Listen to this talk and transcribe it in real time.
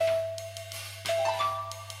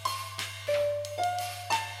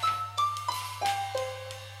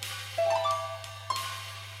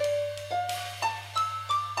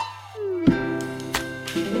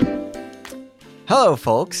Hello,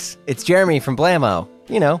 folks. It's Jeremy from Blammo.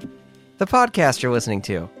 You know, the podcast you're listening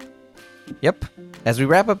to. Yep. As we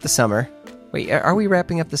wrap up the summer. Wait, are we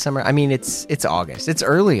wrapping up the summer? I mean, it's August. It's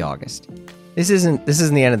early August. This isn't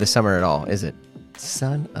the end of the summer at all, is it?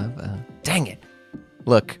 Son of a... Dang it.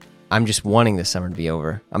 Look, I'm just wanting the summer to be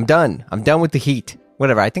over. I'm done. I'm done with the heat.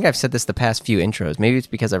 Whatever. I think I've said this the past few intros. Maybe it's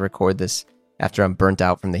because I record this after I'm burnt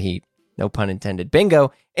out from the heat. No pun intended.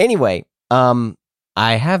 Bingo. Anyway,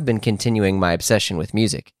 I have been continuing my obsession with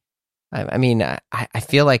music. I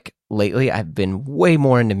feel like lately I've been way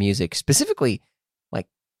more into music, specifically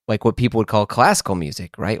like what people would call classical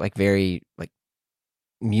music, right? Like very like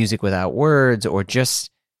music without words, or just,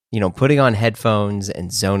 you know, putting on headphones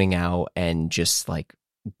and zoning out and just like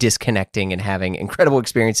disconnecting and having incredible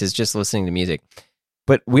experiences just listening to music.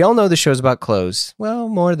 But we all know the show's about clothes. Well,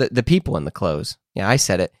 more the people in the clothes. Yeah, I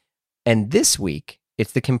said it. And this week,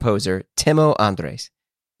 it's the composer Timo Andres.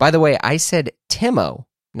 By the way, I said Timo,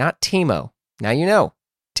 not Timo. Now you know.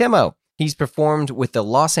 Timo. He's performed with the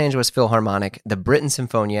Los Angeles Philharmonic, the Britten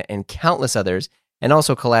Sinfonia, and countless others, and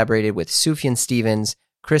also collaborated with Sufjan Stevens,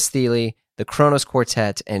 Chris Thile, the Kronos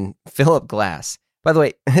Quartet, and Philip Glass. By the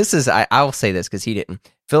way, I'll say this because he didn't.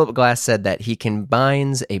 Philip Glass said that he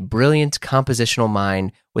combines a brilliant compositional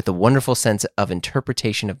mind with a wonderful sense of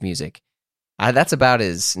interpretation of music. That's about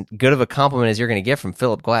as good of a compliment as you're going to get from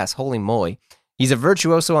Philip Glass. Holy moly. He's a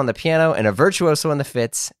virtuoso on the piano and a virtuoso on the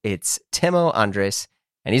fits. It's Timo Andres,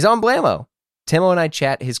 and he's on Blammo. Timo and I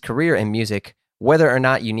chat his career in music, whether or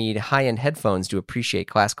not you need high-end headphones to appreciate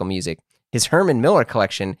classical music, his Herman Miller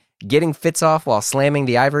collection, getting fits off while slamming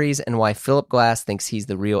the ivories, and why Philip Glass thinks he's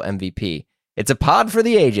the real MVP. It's a pod for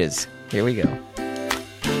the ages. Here we go.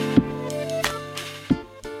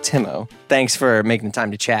 Timo, thanks for making the time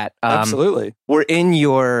to chat. Absolutely. We're in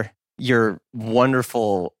your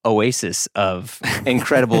wonderful oasis of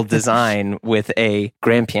incredible design with a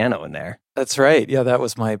grand piano in there. That's right. Yeah, that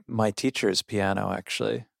was my teacher's piano,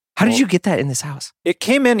 actually. How did you get that in this house? It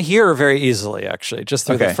came in here very easily, actually, just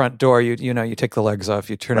through the front door. You take the legs off,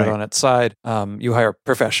 you turn it on its side. You hire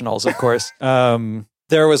professionals, of course.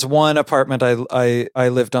 There was one apartment I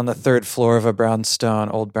lived on the third floor of a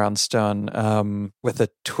old brownstone, with a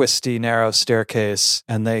twisty, narrow staircase,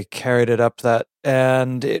 and they carried it up that,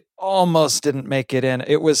 and it almost didn't make it in.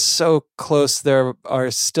 It was so close. There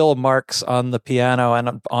are still marks on the piano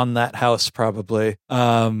and on that house, probably.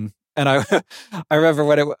 And I remember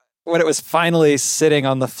when it was finally sitting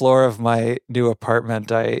on the floor of my new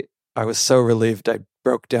apartment, I was so relieved. I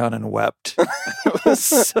broke down and wept. It was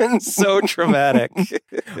so traumatic.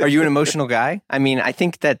 Are you an emotional guy? I mean, I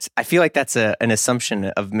feel like that's an assumption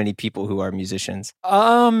of many people who are musicians.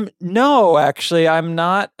 No, actually, I'm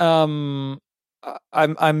not.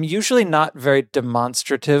 I'm usually not very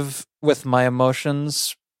demonstrative with my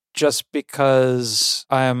emotions, just because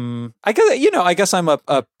I guess I'm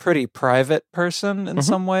a pretty private person in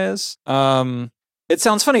some ways. It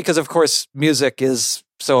sounds funny because, of course, music is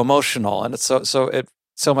so emotional, and it's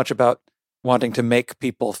so much about wanting to make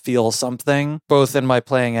people feel something, both in my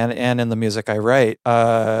playing and in the music I write.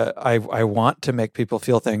 I want to make people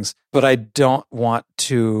feel things, but I don't want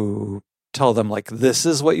to tell them, like, this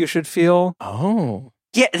is what you should feel. Oh.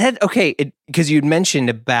 Yeah, because you'd mentioned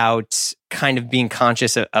about kind of being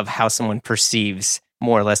conscious of how someone perceives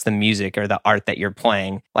more or less the music or the art that you're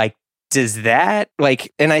playing. Like, does that,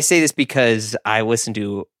 like, and I say this because I listen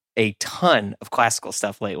to a ton of classical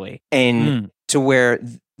stuff lately, and to where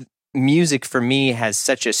music for me has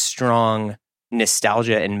such a strong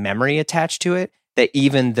nostalgia and memory attached to it that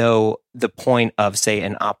even though the point of, say,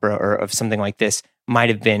 an opera or of something like this might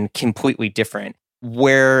have been completely different,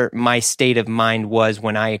 where my state of mind was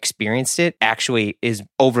when I experienced it actually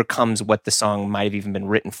overcomes what the song might have even been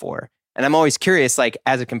written for. And I'm always curious, like,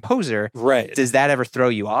 as a composer, right, does that ever throw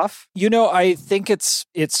you off? I think it's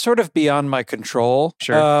sort of beyond my control.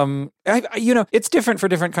 Sure. It's different for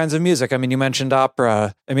different kinds of music. I mean, you mentioned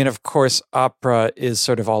opera. I mean, of course, opera is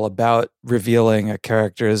sort of all about revealing a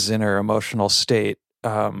character's inner emotional state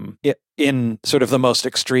in sort of the most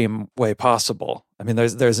extreme way possible. I mean,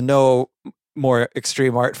 there's no more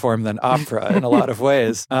extreme art form than opera in a lot of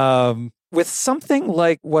ways. With something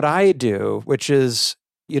like what I do, which is,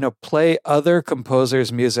 play other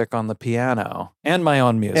composers' music on the piano and my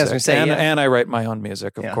own music. Yeah, I was gonna say, and I write my own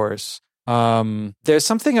music, of course. There's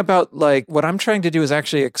something about, like, what I'm trying to do is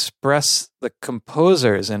actually express the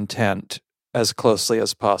composer's intent as closely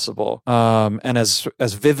as possible, and as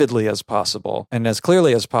vividly as possible, and as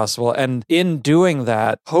clearly as possible. And in doing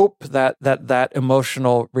that, hope that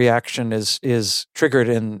emotional reaction is triggered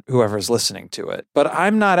in whoever's listening to it. But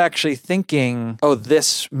I'm not actually thinking, oh,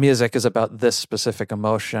 this music is about this specific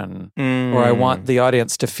emotion, or I want the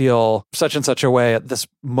audience to feel such and such a way at this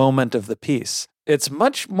moment of the piece. It's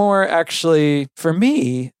much more actually, for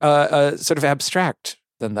me, sort of abstract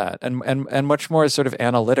than that, and much more sort of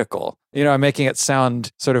analytical. I'm making it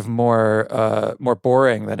sound sort of more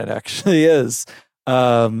boring than it actually is.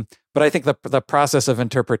 But I think the process of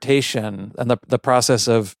interpretation and the process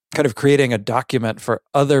of kind of creating a document for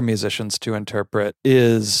other musicians to interpret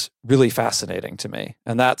is really fascinating to me.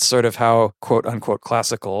 And that's sort of how, quote unquote,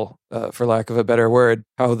 classical, for lack of a better word,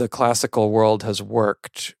 how the classical world has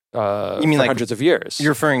worked. You mean for hundreds of years?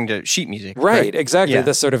 You're referring to sheet music, right? Exactly. Yeah.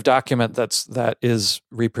 This sort of document that is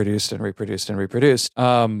reproduced and reproduced and reproduced.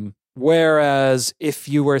 Whereas if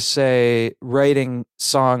you were, say, writing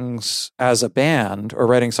songs as a band or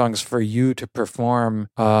writing songs for you to perform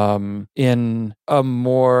in a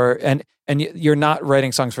more and you're not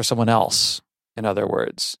writing songs for someone else, in other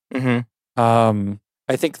words, I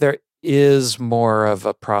think there is more of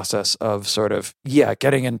a process of sort of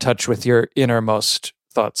getting in touch with your innermost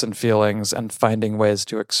thoughts and feelings and finding ways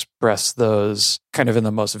to express those kind of in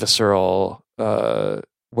the most visceral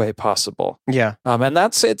way possible. Yeah. And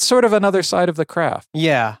it's sort of another side of the craft.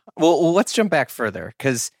 Yeah. Well, let's jump back further,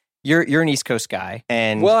 because you're an East Coast guy,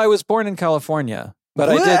 and I was born in California, but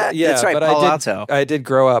what? I did. That's right, but Palo Alto. I did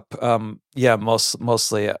grow up.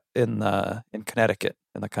 Mostly in Connecticut,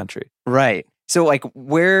 in the country. Right. So, like,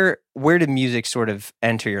 where did music sort of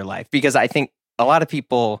enter your life? Because I think a lot of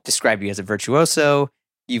people describe you as a virtuoso.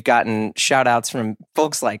 You've gotten shout outs from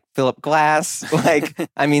folks like Philip Glass. Like,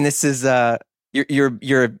 I mean, this is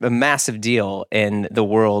you're a massive deal in the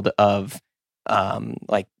world of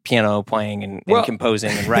like piano playing and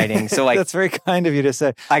composing and writing. So, like, that's very kind of you to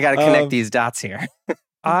say. I got to connect these dots here.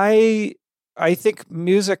 I think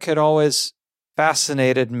music had always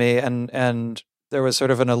fascinated me, and there was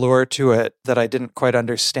sort of an allure to it that I didn't quite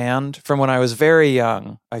understand from when I was very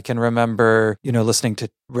young. I can remember, listening to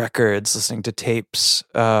records, listening to tapes,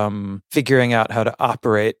 figuring out how to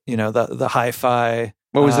operate, the hi-fi.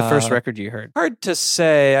 What was the first record you heard? Hard to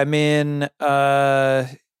say. I mean,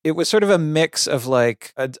 it was sort of a mix of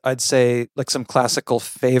like, I'd say like some classical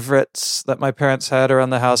favorites that my parents had around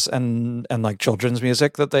the house and like children's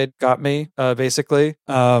music that they'd got me, basically.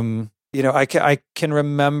 I can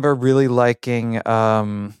remember really liking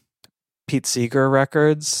Pete Seeger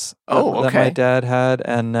records that my dad had,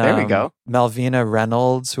 and there we go. Malvina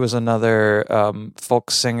Reynolds, who was another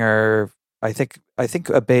folk singer. I think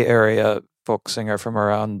a Bay Area folk singer from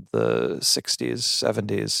around the 60s,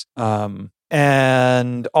 70s.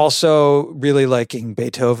 And also really liking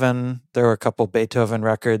Beethoven. There were a couple Beethoven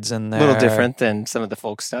records in there. A little different than some of the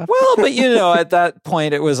folk stuff. Well, but at that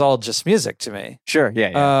point, it was all just music to me. Sure,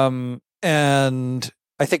 yeah. And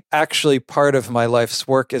I think actually part of my life's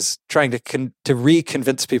work is trying to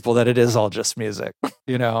reconvince people that it is all just music,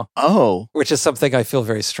 Oh. Which is something I feel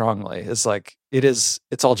very strongly. It's like,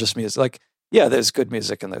 it's all just music. Like, yeah, there's good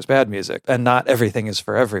music and there's bad music, and not everything is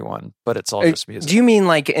for everyone, but it's all just music. Do you mean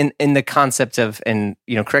like in the concept of, and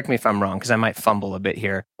correct me if I'm wrong, because I might fumble a bit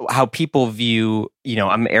here, how people view,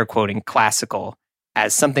 I'm air quoting classical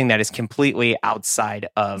as something that is completely outside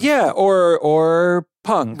of... Yeah, or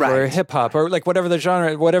punk, right, or hip hop, or like whatever the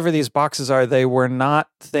genre, whatever these boxes are, they were not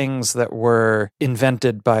things that were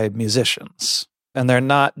invented by musicians. And they're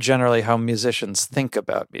not generally how musicians think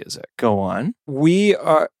about music. Go on. We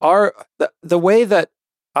are the way that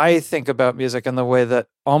I think about music, and the way that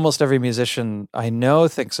almost every musician I know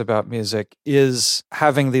thinks about music, is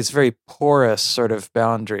having these very porous sort of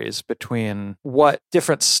boundaries between what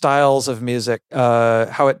different styles of music,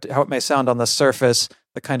 how it may sound on the surface,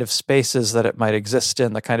 the kind of spaces that it might exist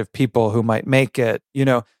in, the kind of people who might make it.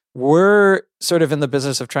 We're sort of in the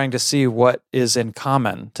business of trying to see what is in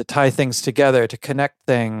common, to tie things together, to connect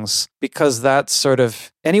things, because that's sort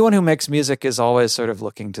of, anyone who makes music is always sort of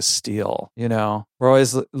looking to steal, We're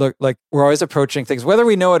always we're always approaching things, whether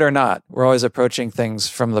we know it or not, we're always approaching things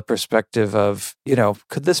from the perspective of,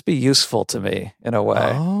 could this be useful to me in a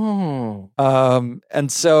way? Oh.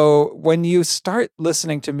 And so when you start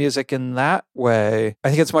listening to music in that way, I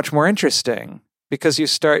think it's much more interesting, because you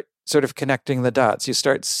start sort of connecting the dots. You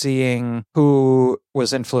start seeing who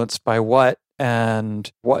was influenced by what, and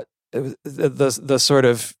what the sort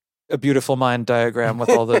of a beautiful mind diagram with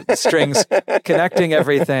all the strings connecting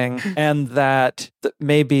everything, and that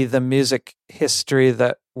maybe the music history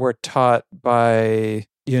that we're taught by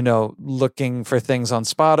looking for things on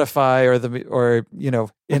Spotify or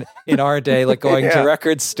in our day, like going to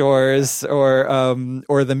record stores or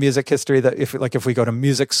the music history that if we go to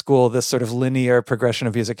music school, this sort of linear progression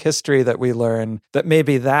of music history that we learn, that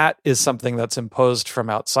maybe that is something that's imposed from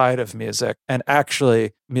outside of music. And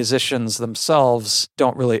actually musicians themselves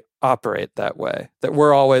don't really operate that way, that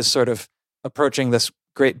we're always sort of approaching this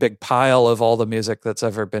great big pile of all the music that's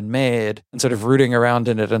ever been made and sort of rooting around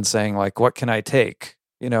in it and saying, like, what can I take?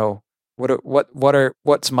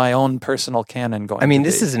 What's my own personal canon going to be? I mean,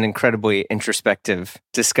 this is an incredibly introspective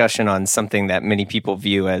discussion on something that many people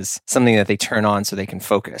view as something that they turn on so they can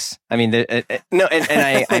focus. I mean,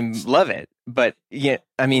 I love it, but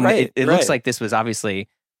I mean, it looks like this was obviously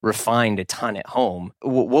refined a ton at home.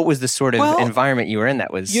 What was the sort of environment you were in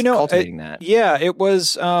that was cultivating that? Yeah, it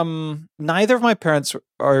was, neither of my parents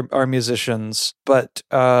are musicians, but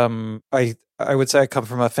I would say I come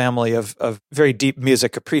from a family of very deep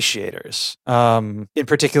music appreciators. In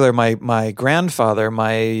particular, my grandfather,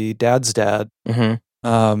 my dad's dad, had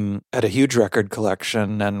a huge record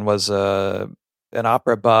collection and was an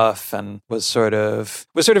opera buff and was sort of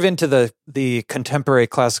into the contemporary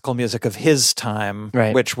classical music of his time,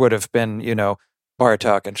 which would have been,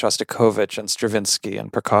 Bartok and Shostakovich and Stravinsky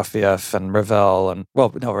and Prokofiev and Ravel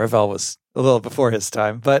Ravel was a little before his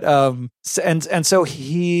time, but and so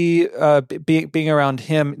he being around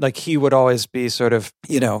him, like, he would always be sort of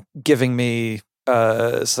giving me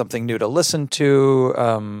something new to listen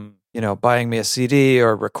to, buying me a CD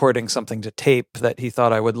or recording something to tape that he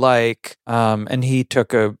thought I would like, and he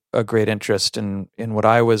took a great interest in what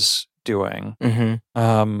I was doing.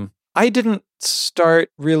 I didn't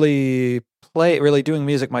start really doing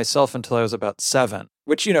music myself until I was about 7,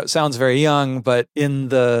 which, sounds very young, but in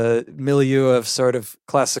the milieu of sort of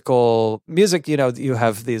classical music, you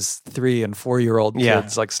have these 3 and 4-year-old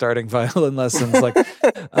kids like starting violin lessons, like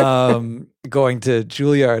going to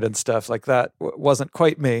Juilliard and stuff like that. Wasn't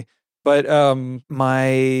quite me. But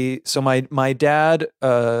my dad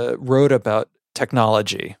wrote about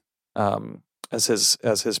technology as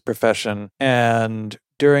his profession, and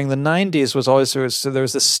during the 90s was always there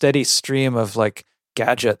was this steady stream of like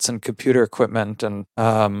gadgets and computer equipment and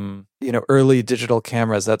early digital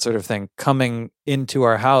cameras, that sort of thing, coming into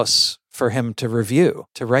our house for him to review,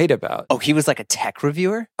 to write about. Oh, he was like a tech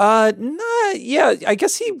reviewer? Yeah, I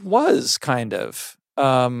guess he was kind of.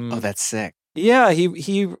 Oh, that's sick. Yeah,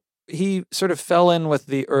 he sort of fell in with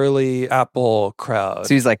the early Apple crowd.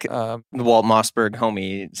 So he's like the Walt Mossberg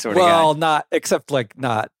homie sort of guy. Well, not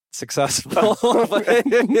successful. But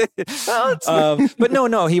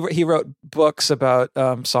no, he wrote books about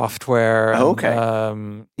software. Oh,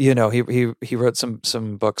 okay. He wrote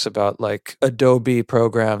some books about like Adobe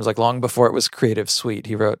programs, like long before it was Creative Suite.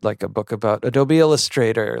 He wrote like a book about Adobe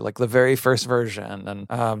Illustrator, like the very first version,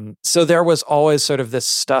 and so there was always sort of this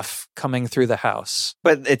stuff coming through the house.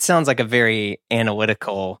 But it sounds like a very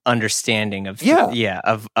analytical understanding of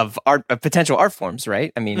of art, of potential art forms,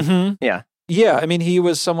 right? I mean, Yeah, I mean, he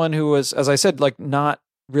was someone who was, as I said, like not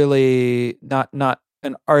really, not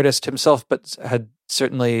an artist himself, but had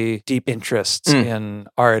certainly deep interests in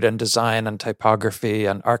art and design and typography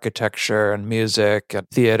and architecture and music and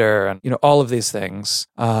theater and, all of these things,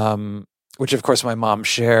 which of course my mom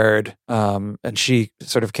shared. And she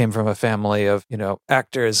sort of came from a family of,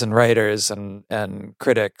 actors and writers and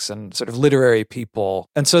critics and sort of literary people.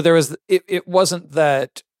 And so there was, it wasn't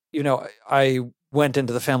that, I went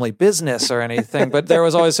into the family business or anything, but there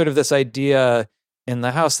was always sort of this idea in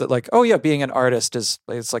the house that like, oh yeah, being an artist it's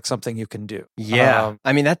like something you can do. Yeah.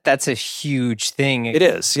 I mean, that's a huge thing. It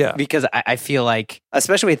is, yeah. Because I feel like,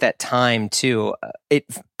 especially at that time too,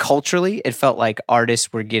 culturally, it felt like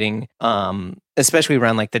artists were getting, especially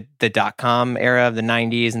around like the .com era of the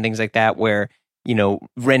 90s and things like that, where,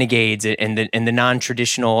 renegades and the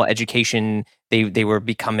non-traditional education, they were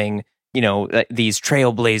becoming, these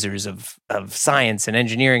trailblazers of science and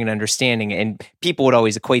engineering and understanding, and people would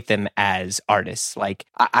always equate them as artists. Like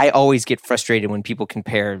I always get frustrated when people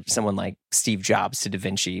compare someone like Steve Jobs to Da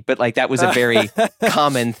Vinci, but like that was a very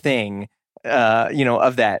common thing,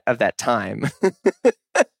 of that time.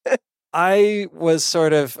 I was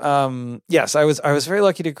sort of, yes, I was very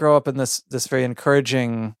lucky to grow up in this very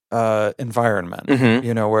encouraging environment,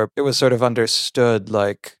 where it was sort of understood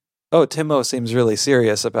like, oh, Timo seems really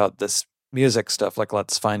serious about this music stuff. Like,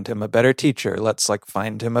 let's find him a better teacher. Let's like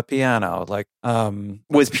find him a piano. Like,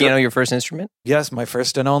 was piano your first instrument? Yes, my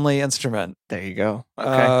first and only instrument. There you go.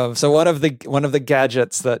 Okay. So one of the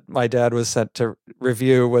gadgets that my dad was sent to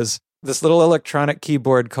review was this little electronic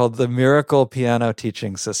keyboard called the Miracle Piano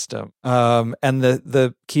Teaching System. And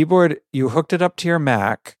the keyboard, you hooked it up to your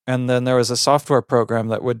Mac, and then there was a software program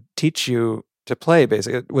that would teach you to play.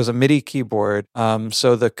 Basically, it was a MIDI keyboard,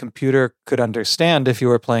 so the computer could understand if you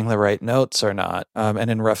were playing the right notes or not,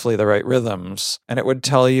 and in roughly the right rhythms. And it would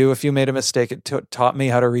tell you if you made a mistake. It taught me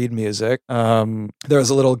how to read music. There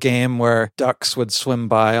was a little game where ducks would swim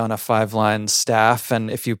by on a 5-line staff,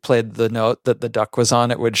 and if you played the note that the duck was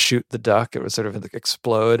on, it would shoot the duck. It would sort of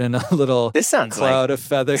explode in a little This sounds cloud like of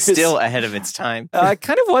feathers. still ahead of its time. It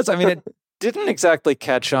kind of was. I mean, it didn't exactly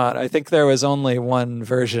catch on. I think there was only one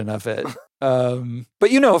version of it. But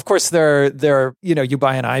of course, there are, you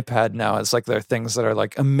buy an iPad now. It's like there are things that are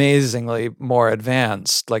like amazingly more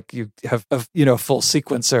advanced. Like you have a full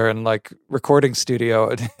sequencer and like recording studio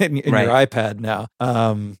in Right. your iPad now.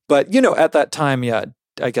 But at that time, yeah,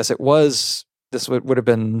 I guess this would have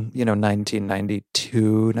been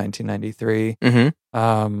 1992, 1993.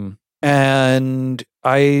 Mm-hmm. And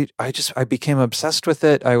I became obsessed with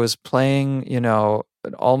it. I was playing,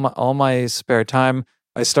 all my spare time.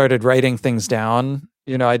 I started writing things down.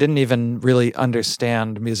 I didn't even really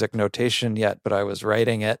understand music notation yet, but I was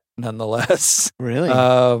writing it nonetheless. Really?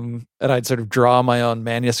 And I'd sort of draw my own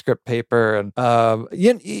manuscript paper, and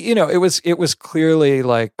it was clearly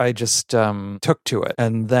like I just took to it.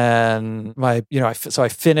 And then I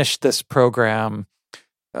finished this program.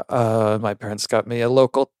 My parents got me a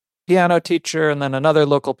local piano teacher, and then another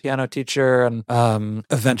local piano teacher, and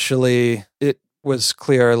eventually it was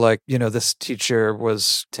clear, like, this teacher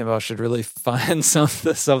was Timo should really find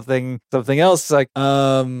something else. Like,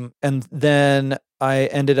 and then I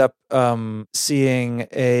ended up seeing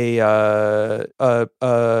actually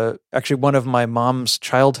one of my mom's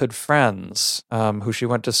childhood friends, who she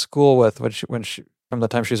went to school with when she from the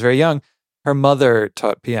time she was very young. Her mother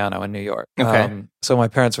taught piano in New York. Okay. So my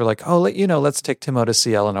parents were like, "Oh, let's take Timo to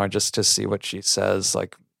see Eleanor just to see what she says,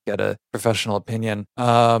 like get a professional opinion."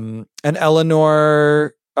 And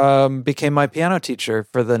Eleanor became my piano teacher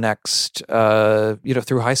for the next,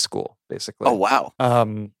 through high school, basically. Oh, wow.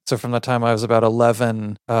 So from the time I was about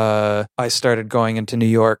 11, I started going into New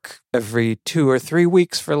York every 2 or 3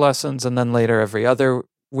 weeks for lessons, and then later every other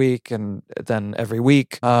week, and then every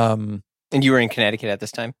week. And you were in Connecticut at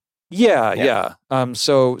this time? Yeah.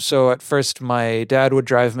 So at first my dad would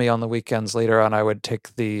drive me on the weekends. Later on, I would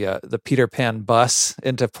take the Peter Pan bus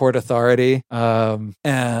into Port Authority,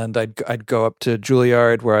 and I'd go up to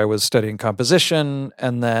Juilliard where I was studying composition,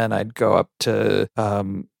 and then I'd go up to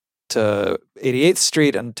 88th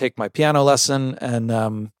Street and take my piano lesson,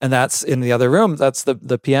 and that's in the other room. That's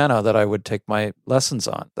the piano that I would take my lessons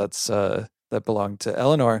on. That belonged to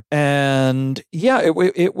Eleanor. And yeah,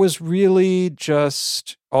 it was really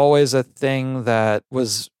just always a thing that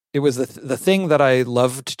was, it was the thing that I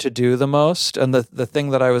loved to do the most, and the thing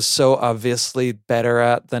that I was so obviously better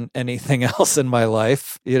at than anything else in my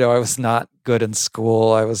life. I was not good in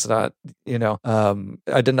school. I was not, I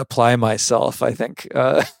didn't apply myself, I think.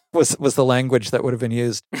 Was the language that would have been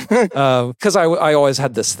used. Because I always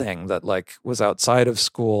had this thing that like was outside of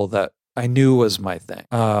school that I knew was my thing.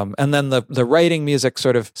 And then the writing music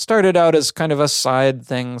sort of started out as kind of a side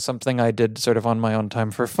thing, something I did sort of on my own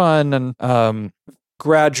time for fun, and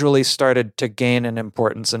gradually started to gain an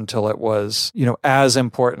importance until it was, as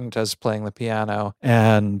important as playing the piano.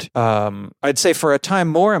 And I'd say for a time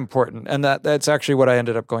more important. And that's actually what I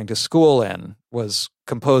ended up going to school in, was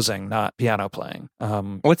composing, not piano playing.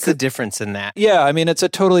 What's the difference in that? Yeah, I mean, it's a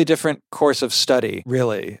totally different course of study,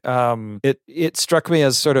 really. It struck me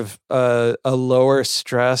as sort of a lower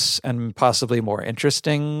stress and possibly more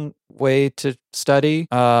interesting way to study,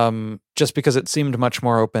 just because it seemed much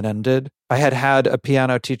more open-ended. I had a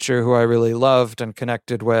piano teacher who I really loved and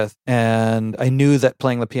connected with, and I knew that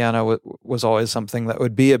playing the piano was always something that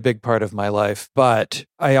would be a big part of my life. But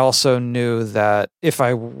I also knew that if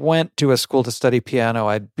I went to a school to study piano,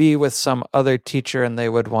 I'd be with some other teacher and they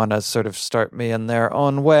would want to sort of start me in their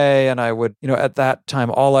own way. And I would, at that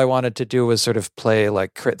time, all I wanted to do was sort of play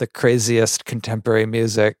like the craziest contemporary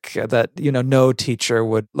music that, no teacher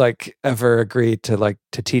would like ever agree to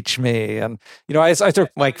teach me. And, I sort of,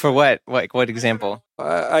 like for what? Like what example?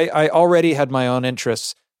 I already had my own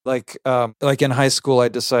interests. Like in high school, I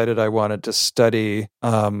decided I wanted to study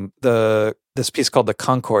this piece called the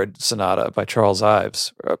Concord Sonata by Charles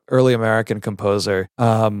Ives, early American composer,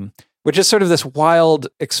 which is sort of this wild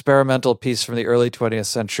experimental piece from the early 20th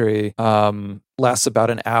century, lasts about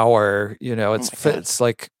an hour. It's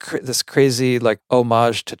like this crazy like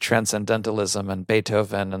homage to transcendentalism and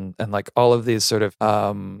Beethoven and like all of these sort of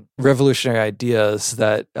revolutionary ideas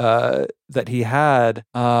that he had.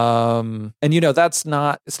 And it's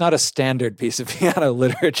not a standard piece of piano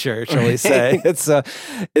literature, shall we say.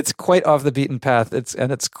 It's quite off the beaten path.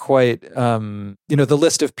 It's quite the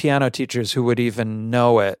list of piano teachers who would even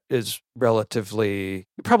know it is relatively,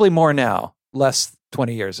 probably more now, less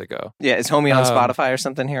 20 years ago. Yeah, is Homie on Spotify or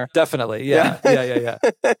something here? Definitely, yeah.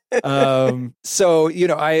 So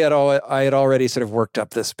I had already sort of worked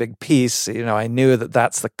up this big piece. I knew that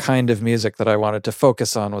that's the kind of music that I wanted to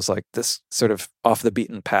focus on, was like this sort of off the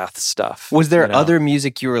beaten path stuff. Was there other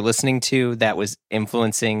music you were listening to that was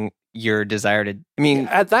influencing your desire to? I mean,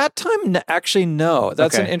 at that time, actually, no.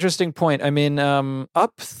 That's an interesting point. I mean,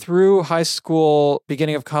 up through high school,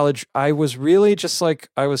 beginning of college, I was really just like,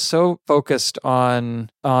 I was so focused on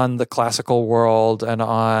the classical world and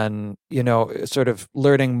on, sort of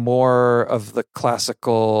learning more of the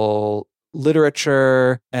classical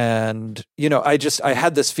literature, and I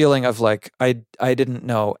had this feeling of like I didn't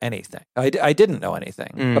know anything. I didn't know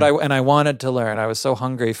anything, but I wanted to learn. I was so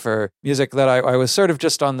hungry for music that I was sort of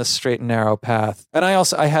just on this straight and narrow path. And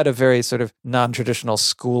I had a very sort of non-traditional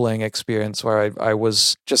schooling experience where I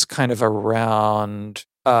was just kind of around.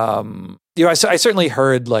 I certainly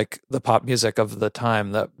heard like the pop music of the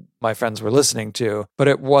time that my friends were listening to, but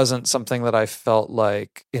it wasn't something that I felt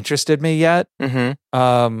like interested me yet.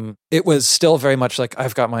 Mm-hmm. It was still very much like,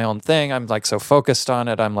 I've got my own thing. I'm like so focused on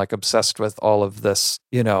it. I'm like obsessed with all of this,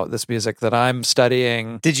 this music that I'm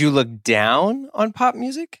studying. Did you look down on pop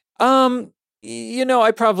music?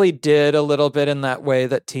 I probably did a little bit in that way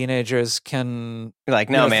that teenagers can. You're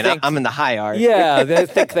like, no, man, I'm in the high art. Yeah, they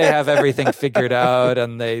think they have everything figured out,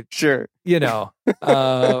 and they sure.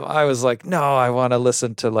 I was like, no, I want to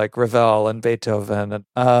listen to like Ravel and Beethoven,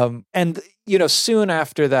 and soon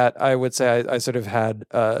after that, I would say I sort of had.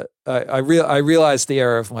 I realized the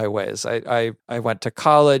error of my ways. I went to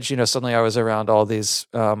college. Suddenly I was around all these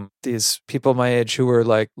people my age who were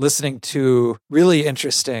like listening to really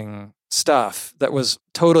interesting stuff that was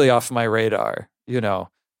totally off my radar,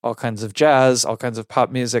 all kinds of jazz, all kinds of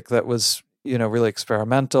pop music that was, really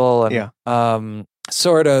experimental and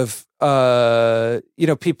sort of,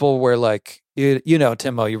 people were like,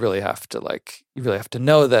 Timo, you really have to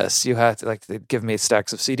know this. You have to they'd give me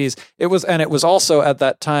stacks of CDs. It was also at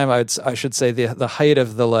that time, I should say the height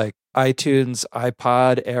of the like iTunes,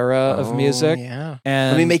 iPod era of music. Yeah.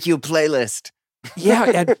 And let me make you a playlist. Yeah,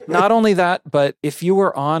 and not only that, but if you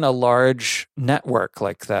were on a large network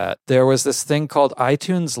like that, there was this thing called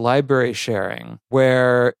iTunes library sharing,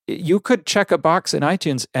 where you could check a box in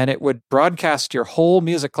iTunes and it would broadcast your whole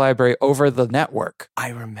music library over the network. I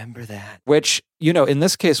remember that. Which, in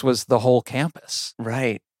this case was the whole campus.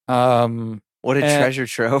 Right. What a treasure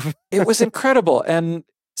trove. It was incredible. And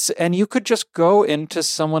you could just go into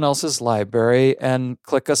someone else's library and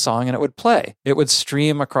click a song and it would play. It would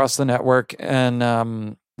stream across the network. And,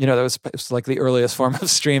 it was like the earliest form of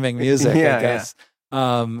streaming music, I guess.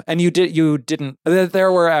 And you didn't,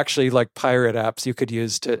 there were actually like pirate apps you could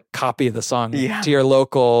use to copy the song to your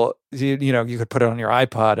local, you could put it on your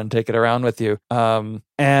iPod and take it around with you.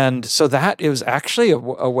 And so it was actually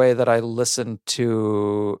a way that I listened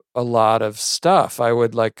to a lot of stuff. I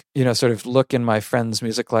would sort of look in my friends'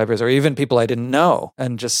 music libraries or even people I didn't know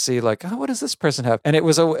and just see like, oh, what does this person have? And it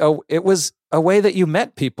was a way that you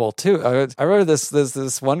met people too. I remember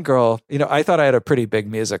this one girl, I thought I had a pretty big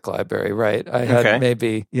music library, right? I had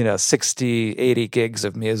maybe, 60, 80 gigs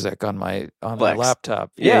of music on my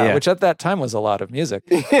laptop. Yeah, which at that time was a lot of music.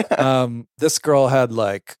 This girl had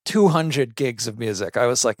like 200 gigs of music.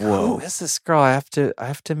 I was like, who is this girl? I have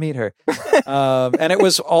to meet her. And it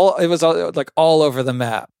was all over the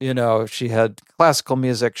map. She had classical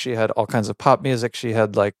music. She had all kinds of pop music. She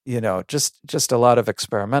had just a lot of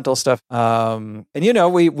experimental stuff. And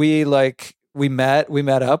we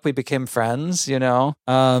met up, we became friends,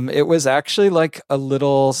 it was actually like a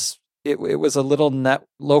little, it was a little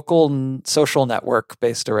local social network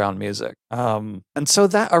based around music. And so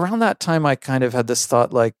around that time, I kind of had this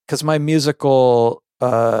thought, like, cause my musical,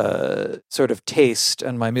 sort of taste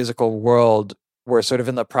and my musical world were sort of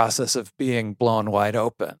in the process of being blown wide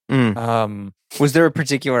open. Was there a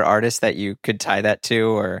particular artist that you could tie that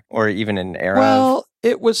to, or even an era? Well,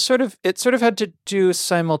 it sort of had to do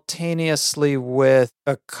simultaneously with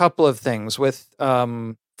a couple of things. With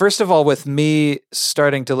first of all, with me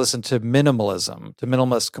starting to listen to minimalism, to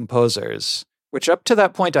minimalist composers. which up to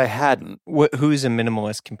that point I hadn't. Who's a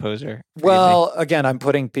minimalist composer? Well, again, I'm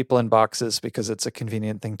putting people in boxes because it's a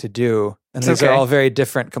convenient thing to do. And these are all very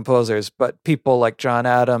different composers, but people like John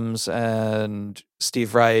Adams and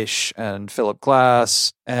Steve Reich and Philip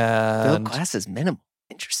Glass. And Philip Glass is minimal.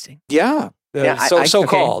 Interesting. Yeah.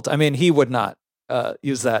 So-called. I mean, he would not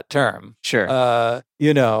use that term. Sure. Arvo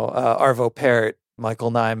Pärt,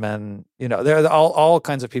 Michael Nyman, there are all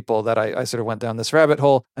kinds of people that I sort of went down this rabbit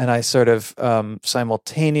hole, and I sort of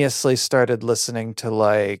simultaneously started listening to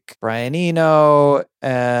like Brian Eno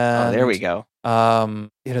and there we go.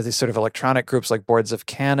 These sort of electronic groups like Boards of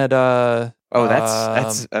Canada. Oh,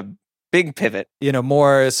 that's a big pivot.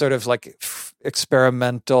 More sort of like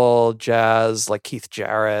experimental jazz, like Keith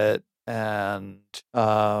Jarrett. And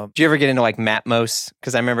do you ever get into like Matmos?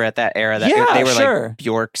 Because I remember at that era that they were like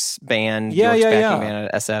Bjork's band, Bjork's backing band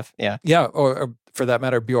at SF. Or for that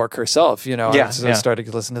matter, Bjork herself. I started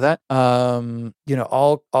to listen to that.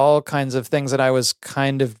 All kinds of things, and I was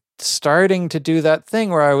kind of starting to do that thing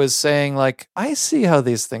where I was saying like, I see how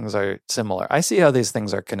these things are similar. I see how these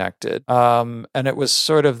things are connected. And it was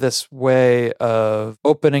sort of this way of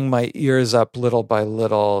opening my ears up little by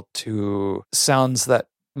little to sounds that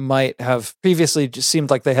might have previously just seemed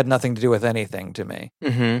like they had nothing to do with anything to me.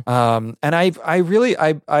 Mm-hmm. And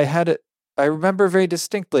I had it. I remember very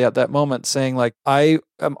distinctly at that moment saying like, I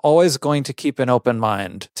am always going to keep an open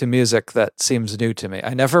mind to music that seems new to me.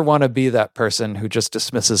 I never want to be that person who just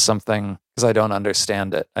dismisses something because I don't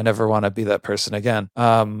understand it. I never want to be that person again.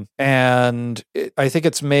 I think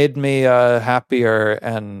it's made me a happier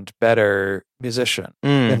and better musician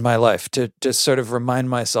in my life to just sort of remind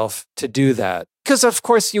myself to do that. Because of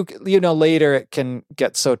course, later it can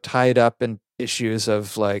get so tied up in issues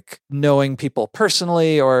of like knowing people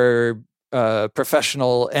personally or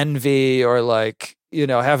professional envy or like,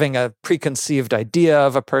 having a preconceived idea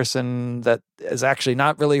of a person that is actually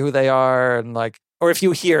not really who they are. And like, or if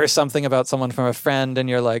you hear something about someone from a friend and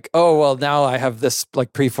you're like, oh, well, now I have this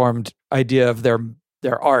like preformed idea of their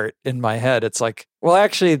art in my head. It's like, well,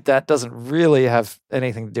 actually, that doesn't really have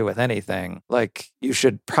anything to do with anything. Like, you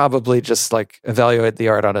should probably just like evaluate the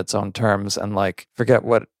art on its own terms and like forget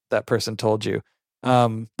what that person told you.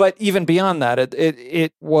 But even beyond that,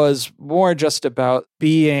 it was more just about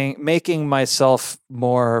making myself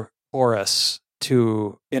more porous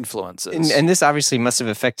to influences. And this obviously must have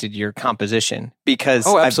affected your composition because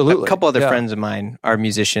absolutely. A couple other friends of mine are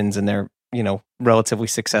musicians and they're relatively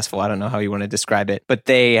successful. I don't know how you want to describe it, but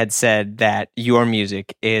they had said that your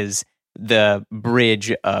music is the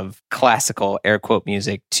bridge of classical air quote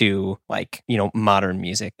music to like, modern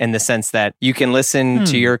music in the sense that you can listen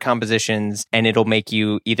to your compositions and it'll make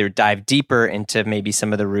you either dive deeper into maybe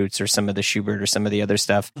some of the roots or some of the Schubert or some of the other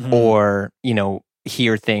stuff, or,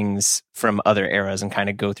 hear things from other eras and kind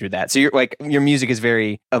of go through that. So your music is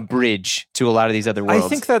very a bridge to a lot of these other worlds. I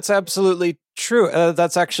think that's absolutely true.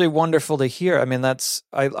 That's actually wonderful to hear. I mean,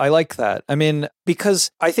 I like that. I mean,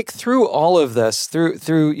 because I think through all of this, through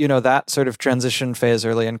that sort of transition phase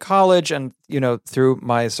early in college and, through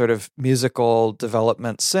my sort of musical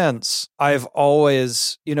development since, I've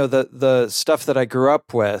always, the stuff that I grew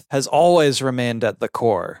up with has always remained at the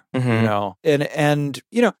core, and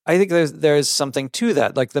I think there's something to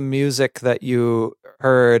that, like the music that you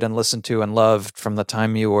heard and listened to and loved from the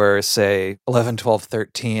time you were, say, 11, 12,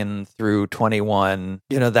 13 through 21,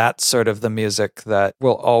 that's sort of the music that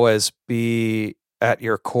will always be at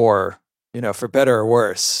your core, for better or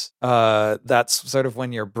worse. That's sort of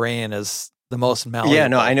when your brain is the most malleable. Yeah,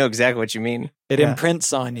 no, I know exactly what you mean. It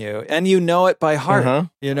imprints on you and you know it by heart.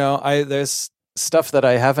 There's stuff that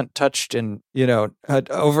I haven't touched in,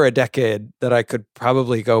 over a decade that I could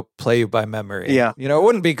probably go play you by memory. Yeah. It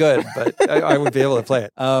wouldn't be good, but I would be able to play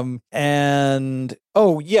it.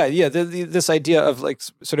 This idea of like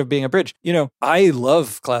sort of being a bridge. I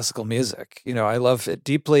love classical music. I love it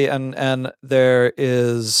deeply. And there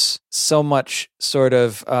is so much sort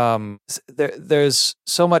of, there's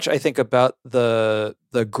so much I think about the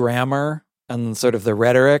grammar and sort of the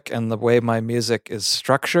rhetoric and the way my music is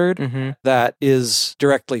structured that is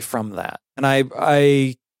directly from that. And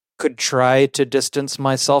I could try to distance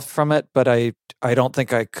myself from it, but I don't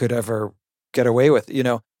think I could ever get away with,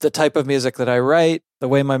 the type of music that I write, the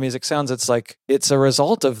way my music sounds, it's like, it's a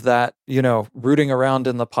result of that, rooting around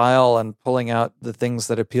in the pile and pulling out the things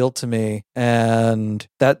that appeal to me. And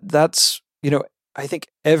that's, I think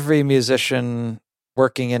every musician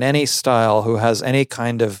working in any style who has any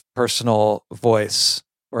kind of personal voice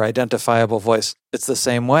or identifiable voice, it's the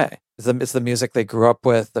same way. It's the music they grew up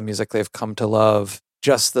with, the music they've come to love,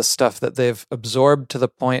 just the stuff that they've absorbed to the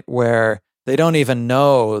point where they don't even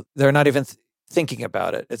know, they're not even thinking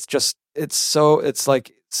about it. It's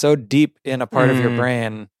like so deep in a part of your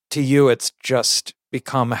brain. To you, it's just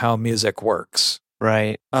become how music works.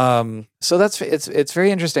 Right. So it's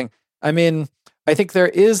very interesting. I mean, I think there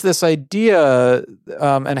is this idea,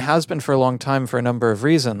 and has been for a long time for a number of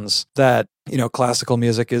reasons, that, classical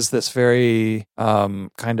music is this very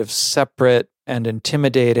kind of separate and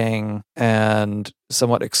intimidating and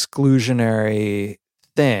somewhat exclusionary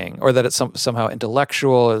thing, or that it's somehow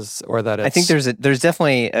intellectual, or that it's... I think there's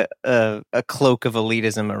definitely a cloak of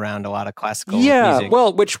elitism around a lot of classical music.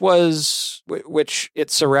 Well, which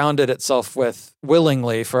it surrounded itself with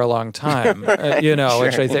willingly for a long time, Sure.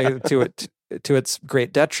 which I think to its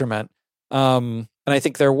great detriment. And I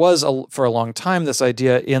think there was for a long time this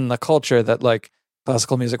idea in the culture that like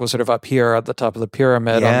classical music was sort of up here at the top of the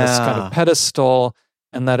pyramid on this kind of pedestal,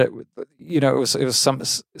 and that it was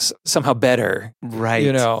somehow better, right?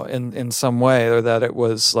 In some way, or that it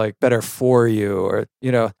was like better for you, or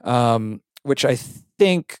which I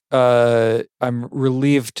think I'm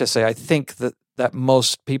relieved to say I think that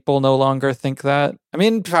most people no longer think that. I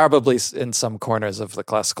mean, probably in some corners of the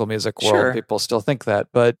classical music world, people still think that,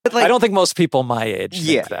 but I don't think most people my age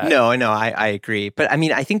think that. No, I agree. But I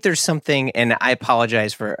mean, I think there's something, and I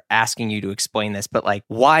apologize for asking you to explain this, but like,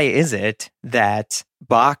 why is it that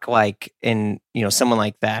Bach, and someone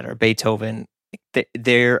like that, or Beethoven,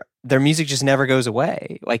 their music just never goes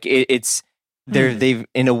away? Like they've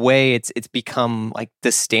in a way it's become like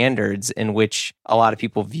the standards in which a lot of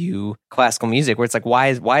people view classical music, where it's like,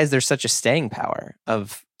 why is there such a staying power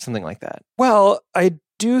of something like that? Well, I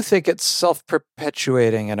do think it's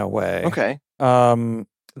self-perpetuating in a way. Okay.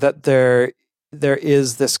 That there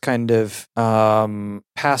is this kind of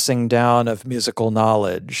passing down of musical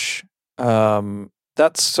knowledge.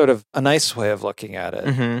 That's sort of a nice way of looking at it.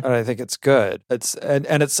 And I think it's good. It's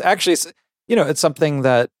actually, it's something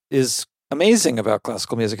that is amazing about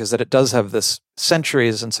classical music, is that it does have this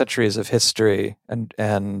centuries and centuries of history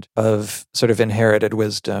and of sort of inherited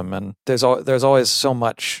wisdom, and there's always so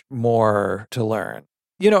much more to learn.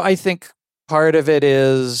 I think part of it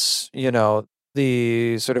is,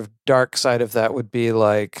 the sort of dark side of that would be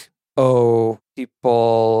like,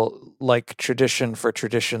 people like tradition for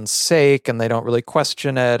tradition's sake, and they don't really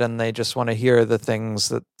question it, and they just want to hear the things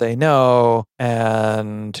that they know,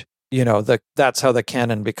 and that's how the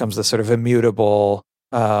canon becomes the sort of immutable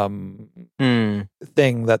thing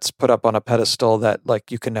that's put up on a pedestal that like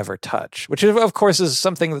you can never touch, which of course is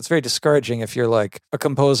something that's very discouraging if you're like a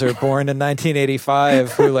composer born in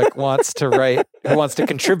 1985 who like wants to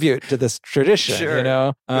contribute to this tradition.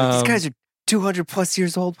 Sure. These guys are 200 plus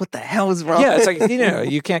years old. What the hell is wrong? Yeah, it's like,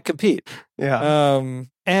 you can't compete. Yeah.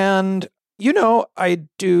 And I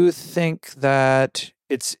do think that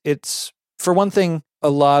it's for one thing, a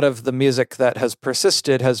lot of the music that has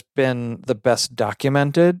persisted has been the best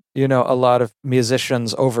documented. A lot of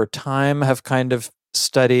musicians over time have kind of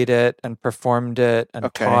studied it and performed it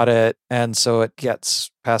and taught it, and so it gets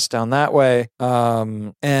passed down that way.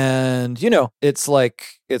 And it's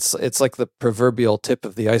like the proverbial tip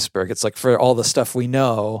of the iceberg. It's like, for all the stuff we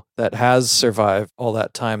know that has survived all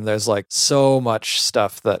that time, there's like so much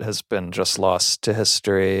stuff that has been just lost to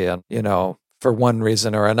history, and for one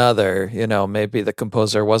reason or another, maybe the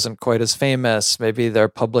composer wasn't quite as famous. Maybe their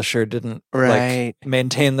publisher didn't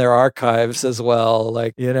maintain their archives as well.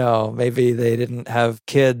 Like, maybe they didn't have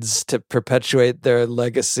kids to perpetuate their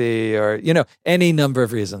legacy, or, any number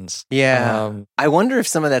of reasons. Yeah. I wonder if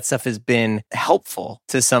some of that stuff has been helpful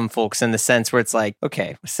to some folks, in the sense where it's like,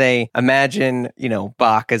 okay, say, imagine,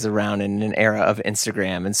 Bach is around in an era of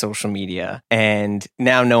Instagram and social media, and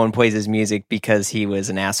now no one plays his music because he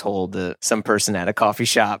was an asshole to some person at a coffee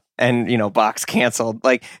shop, and Bach's canceled.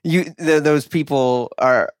 Like, those people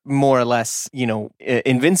are more or less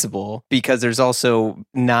invincible, because there's also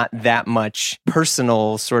not that much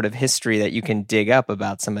personal sort of history that you can dig up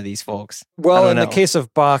about some of these folks. Well, in the case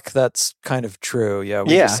of Bach, that's kind of true. Yeah, we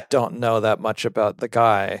just don't know that much about the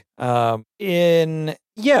guy. I'm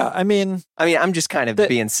just kind of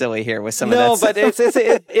being silly here with some of that. No, but it's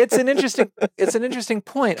an interesting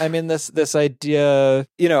point. I mean, this idea,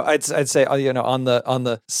 I'd say, on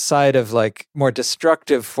the side of like more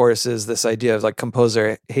destructive forces, this idea of like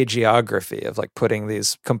composer hagiography, of like putting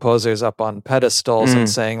these composers up on pedestals and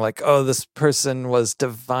saying like, oh, this person was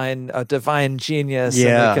a divine genius, and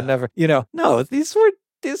they could never, no, these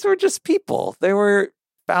were just people. They were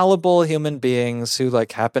fallible human beings who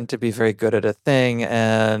like happened to be very good at a thing,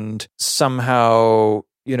 and somehow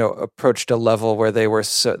approached a level where they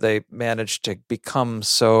managed to become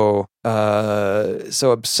so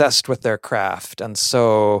obsessed with their craft, and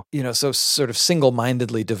so so sort of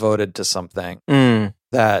single-mindedly devoted to something.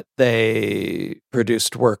 that they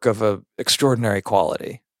produced work of a extraordinary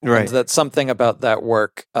quality. Right. And that something about that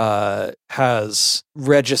work has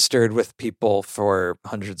registered with people for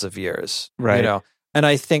hundreds of years. Right. You know? And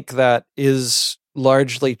I think that is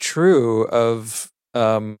largely true of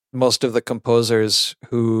most of the composers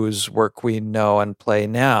whose work we know and play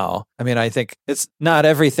now. I mean, I think it's not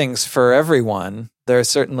everything's for everyone. There are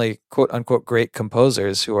certainly quote unquote great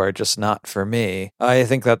composers who are just not for me. I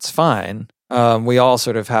think that's fine. We all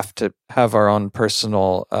sort of have to have our own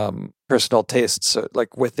personal tastes,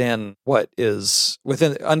 like within what is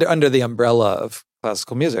under the umbrella of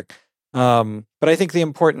classical music. But I think the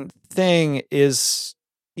important thing is,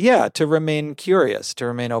 to remain curious, to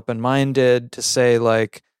remain open-minded, to say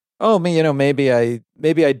like, oh, maybe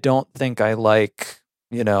I don't think I like,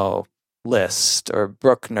 Liszt or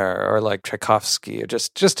Bruckner or like Tchaikovsky, or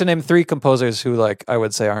just to name three composers who like I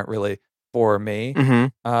would say aren't really for me.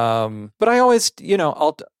 Mm-hmm. But I always,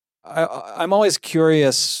 I'm always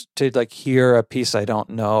curious to like hear a piece I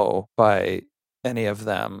don't know by any of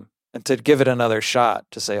them and to give it another shot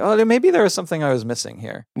to say, oh, maybe there was something I was missing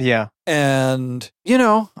here. Yeah. And,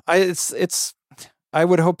 I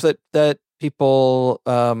would hope that people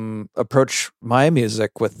approach my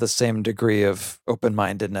music with the same degree of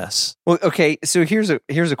open-mindedness. Well, okay, so here's a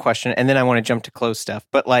question, and then I want to jump to close stuff.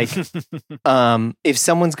 But like, if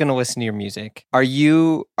someone's going to listen to your music, are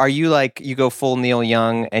you like you go full Neil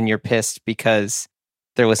Young and you're pissed because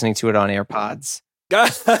they're listening to it on AirPods?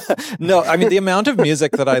 No, I mean the amount of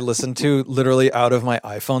music that I listen to literally out of my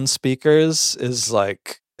iPhone speakers is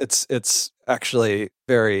like it's actually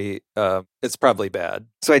very it's probably bad.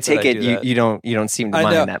 So I take it you don't seem to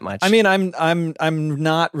mind that much. I mean I'm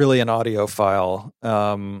not really an audiophile.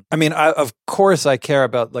 I mean of course I care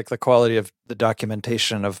about like the quality of the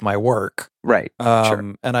documentation of my work. Right.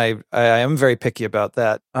 Sure. And I am very picky about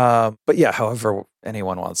that. But yeah, however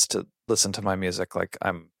anyone wants to listen to my music, like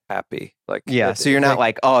I'm happy. Like so you're not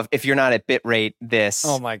like, oh, if you're not at bit rate this.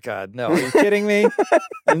 Oh my God, no. Are you kidding me?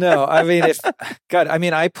 No, I mean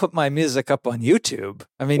I put my music up on YouTube.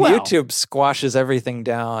 I mean YouTube squashes everything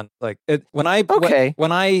down. Like when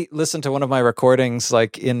I listen to one of my recordings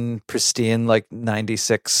like in pristine like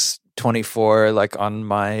 96-24 like on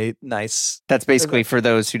my nice. That's basically for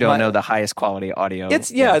those who don't know the highest quality audio. It's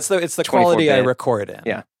the quality I record in.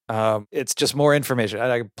 Yeah. It's just more information.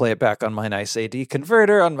 I play it back on my nice AD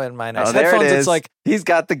converter on my nice headphones. There it is. It's like he's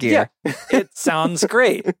got the gear. Yeah, it sounds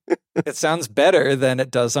great. It sounds better than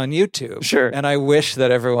it does on YouTube. Sure. And I wish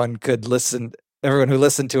that everyone could listen. Everyone who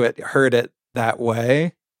listened to it heard it that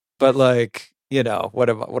way. But like, what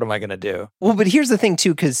am I going to do? Well, but here's the thing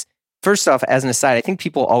too, because first off, as an aside, I think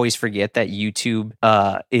people always forget that YouTube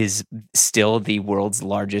is still the world's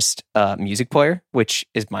largest music player, which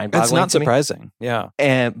is mind-boggling. It's not surprising, yeah.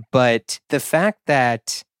 But the fact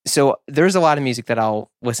that there's a lot of music that I'll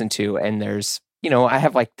listen to, and there's I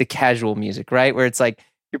have like the casual music, right, where it's like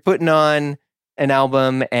you're putting on an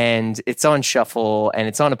album and it's on shuffle and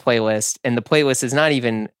it's on a playlist, and the playlist is not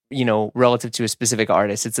even relative to a specific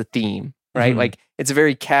artist; it's a theme. Right? Mm-hmm. Like it's a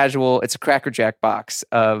very casual, it's a Cracker Jack box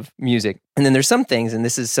of music. And then there's some things, and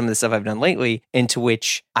this is some of the stuff I've done lately, into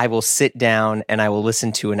which I will sit down and I will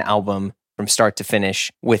listen to an album from start to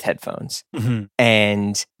finish with headphones. Mm-hmm.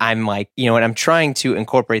 And I'm like, and I'm trying to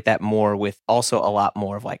incorporate that more with also a lot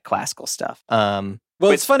more of like classical stuff.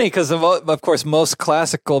 Well, it's funny because, of course, most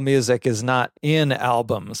classical music is not in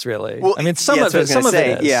albums, really. Well, I mean, some of it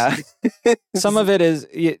is. Yeah. Some of it is,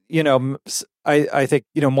 I think,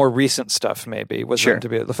 more recent stuff maybe was written to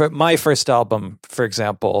be. My first album, for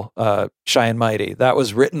example, Shy and Mighty, that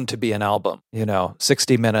was written to be an album,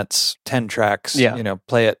 60 minutes, 10 tracks,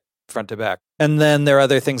 play it front to back. And then there are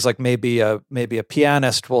other things like maybe a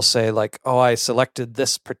pianist will say like, oh, I selected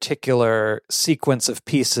this particular sequence of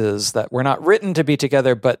pieces that were not written to be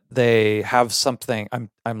together, but they have something.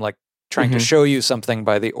 I'm like trying to show you something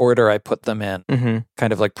by the order I put them in,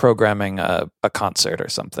 kind of like programming a concert or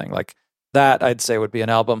something like that. I'd say would be an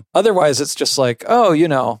album. Otherwise, it's just like, oh,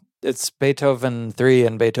 it's Beethoven 3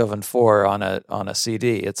 and Beethoven 4 on a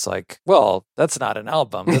CD. It's like, well, that's not an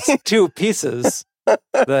album. It's two pieces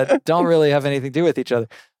that don't really have anything to do with each other.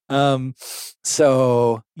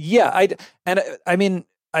 So yeah,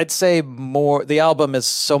 I'd say more, the album is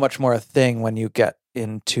so much more a thing when you get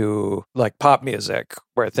into like pop music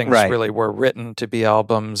where things really were written to be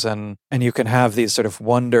albums, and you can have these sort of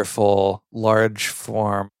wonderful large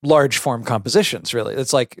form compositions. Really,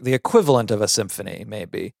 it's like the equivalent of a symphony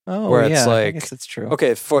maybe. Where it's like, I guess that's true.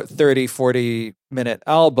 Okay, 30-40 minute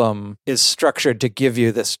album is structured to give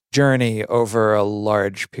you this journey over a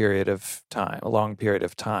long period of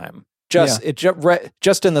time.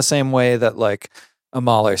 Just in the same way that like a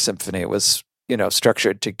Mahler symphony was,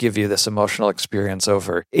 structured to give you this emotional experience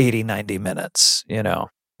over 80, 90 minutes,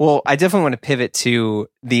 Well, I definitely want to pivot to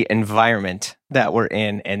the environment that we're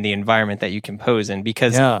in and the environment that you compose in,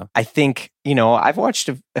 because I think, I've watched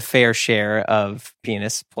a fair share of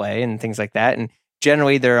pianists play and things like that. And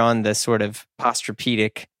generally they're on the sort of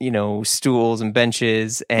posturepedic, stools and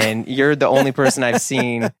benches. And you're the only person I've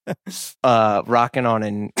seen rocking on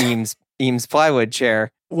an Eames plywood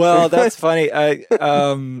chair. Well, that's funny.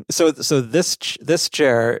 So this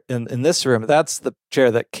chair in this room, that's the chair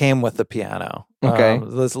that came with the piano. Okay.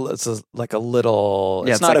 It's like a little.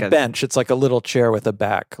 It's not like a bench. It's like a little chair with a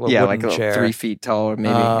back. Like a chair, 3 feet tall, or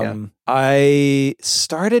maybe. I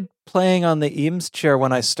started playing on the Eames chair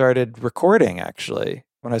when I started recording. Actually,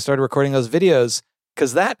 when I started recording those videos,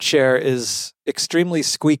 because that chair is extremely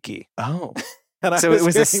squeaky. Oh. So it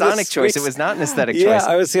was a sonic choice. It was not an aesthetic choice. Yeah,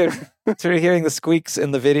 I was sort of hearing the squeaks in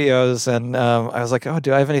the videos, and I was like, "Oh,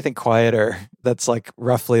 do I have anything quieter that's like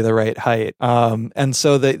roughly the right height?" And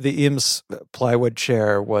so the Eames plywood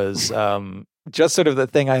chair was just sort of the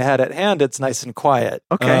thing I had at hand. It's nice and quiet.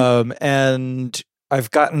 Okay. And I've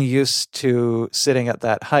gotten used to sitting at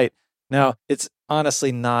that height. Now, it's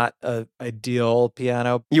honestly not an ideal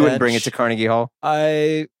piano bench. You wouldn't bring it to Carnegie Hall?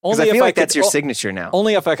 I feel like that's your signature now.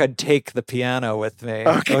 Only if I could take the piano with me.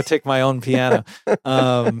 Okay. I would take my own piano.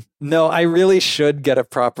 No, I really should get a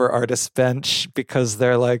proper artist bench, because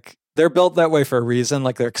they're built that way for a reason.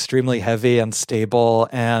 Like, they're extremely heavy and stable,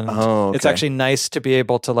 and it's actually nice to be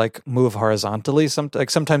able to like move horizontally.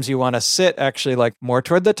 Sometimes you want to sit actually like more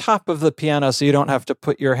toward the top of the piano, so you don't have to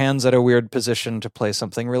put your hands at a weird position to play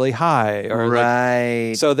something really high. Or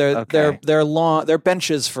right. So they're long. They're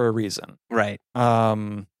benches for a reason. Right.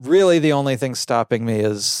 Really, the only thing stopping me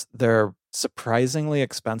is they're surprisingly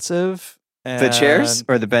expensive. The chairs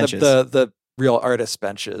or the benches? The real artist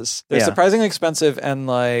benches. They're surprisingly expensive, and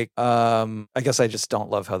I guess I just don't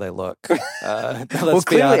love how they look. Well,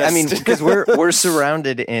 clearly, I mean, because we're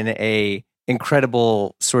surrounded in a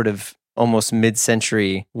incredible sort of almost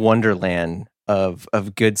mid-century wonderland of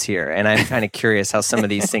goods here, and I'm kind of curious how some of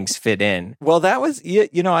these things fit in. Well, that was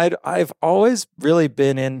I've always really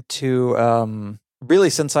been into really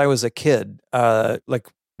since I was a kid, like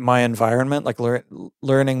my environment, like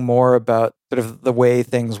learning more about sort of the way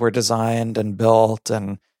things were designed and built,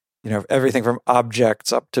 and everything from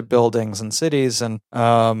objects up to buildings and cities, and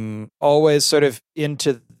always sort of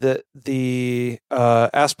into the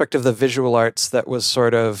aspect of the visual arts that was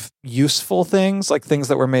sort of useful things, like things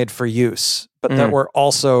that were made for use, but that were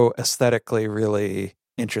also aesthetically really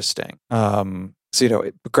interesting.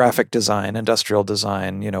 So, graphic design, industrial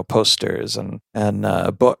design, posters and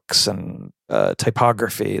books and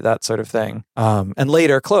typography, that sort of thing. And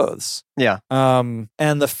later clothes. Yeah. And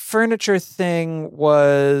the furniture thing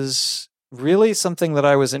was really something that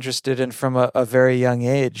I was interested in from a very young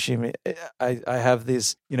age. I have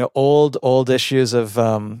these, old issues of,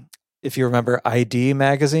 if you remember ID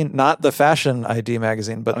magazine, not the fashion ID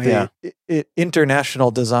magazine, but the International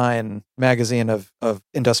Design magazine of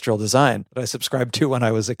industrial design that I subscribed to when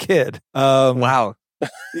I was a kid. Wow.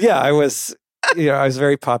 Yeah, I was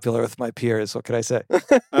very popular with my peers. What could I say?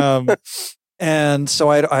 And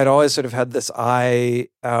so I'd always sort of had this eye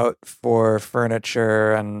out for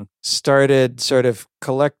furniture, and started sort of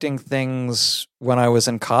collecting things when I was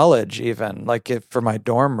in college, even for my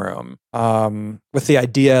dorm room, with the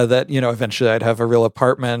idea that, eventually I'd have a real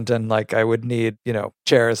apartment, and I would need,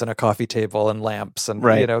 chairs and a coffee table and lamps and,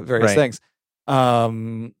 various things.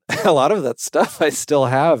 A lot of that stuff I still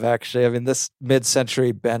have, actually. I mean, this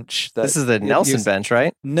mid-century bench. This is the Nelson bench,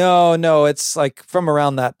 right? No, it's from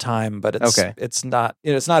around that time, but it's not.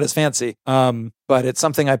 It's not as fancy. But it's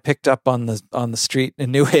something I picked up on the street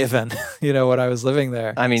in New Haven. When I was living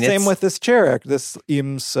there. I mean, same with this chair. This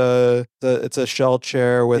Eames. It's a shell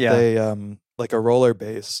chair with a roller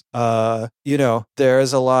base.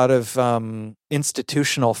 There's a lot of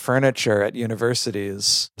institutional furniture at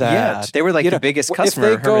universities that they were the biggest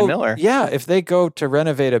customer, Herman Miller. Yeah, if they go to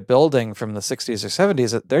renovate a building from the 60s or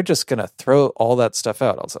 70s, they're just going to throw all that stuff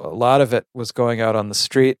out. Also, a lot of it was going out on the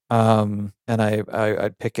street, and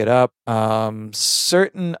I'd pick it up.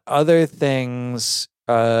 Certain other things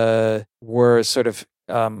were sort of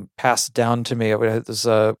passed down to me. There's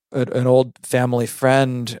an old family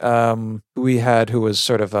friend who we had, who was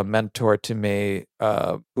sort of a mentor to me,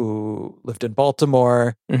 who lived in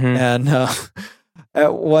Baltimore. And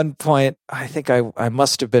at one point, I think I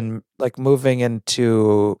must have been moving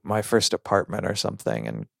into my first apartment or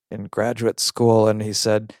something in graduate school, and he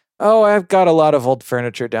said, "Oh, I've got a lot of old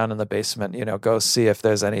furniture down in the basement. Go see if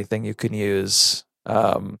there's anything you can use."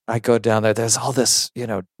 I go down there. There's all this,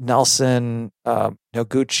 Nelson,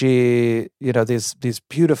 Noguchi, these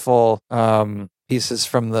beautiful pieces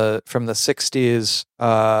from the 60s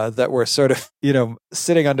that were sort of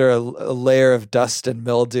sitting under a layer of dust and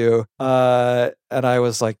mildew. And I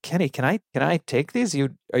was like, Kenny, can I take these?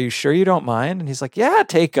 Are you sure you don't mind? And he's like, yeah,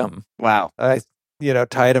 take them. Wow. I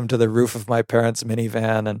tied him to the roof of my parents'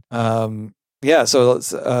 minivan, and so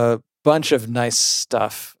it's a bunch of nice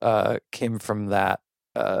stuff came from that.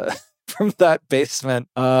 From that basement.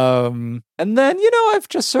 And then, I've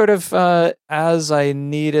just sort of, as I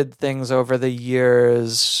needed things over the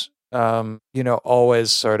years,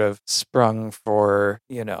 always sort of sprung for,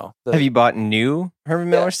 Have you bought new Herman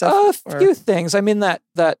Miller stuff? A few things. I mean, that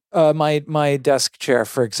my desk chair,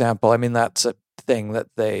 for example, I mean, that's a thing that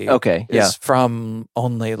they is from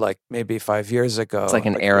only like maybe 5 years ago. It's like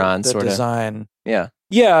an Aeron sort of design. Yeah.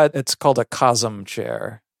 Yeah, it's called a Cosm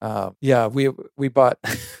chair. We bought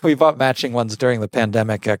matching ones during the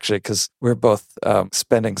pandemic, actually, because we're both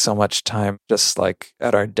spending so much time just like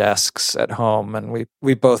at our desks at home, and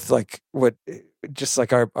we both like would just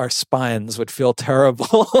like our spines would feel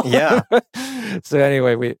terrible. Yeah. So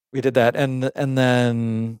anyway, we did that, and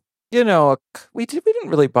then we didn't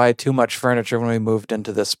really buy too much furniture when we moved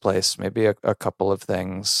into this place. Maybe a couple of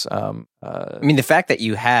things. I mean, the fact that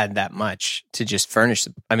you had that much to just furnish,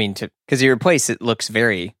 because your place, it looks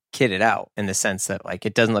very kitted out in the sense that like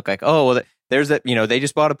it doesn't look like, oh, well, there's that, they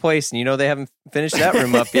just bought a place and they haven't finished that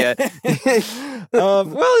room up yet.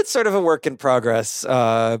 Well, it's sort of a work in progress,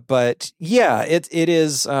 but yeah, it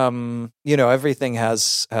is. Everything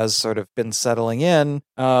has sort of been settling in.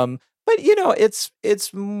 But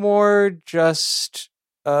it's more just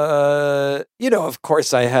of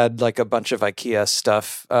course I had like a bunch of IKEA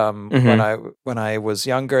stuff when I was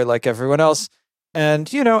younger, like everyone else,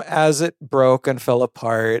 and as it broke and fell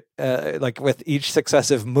apart, like with each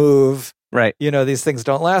successive move, right? These things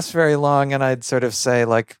don't last very long, and I'd sort of say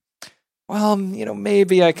like, well,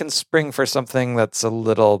 maybe I can spring for something that's a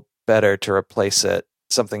little better to replace it,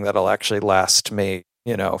 something that'll actually last me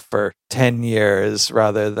for 10 years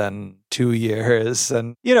rather than 2 years.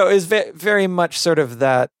 And, is very much sort of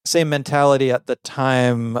that same mentality at the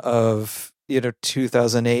time of,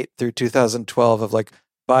 2008 through 2012 of like,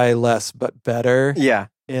 buy less but better. Yeah.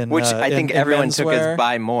 Which I think everyone took as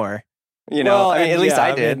buy more. Well, at least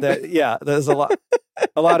I did. There's a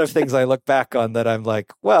lot of things I look back on that I'm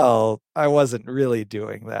like, well, I wasn't really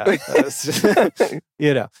doing that.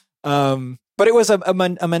 But it was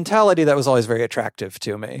a mentality that was always very attractive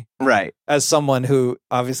to me. Right. As someone who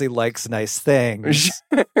obviously likes nice things,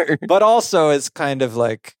 but also is kind of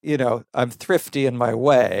like, I'm thrifty in my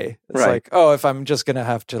way. It's like, oh, if I'm just going to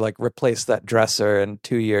have to like replace that dresser in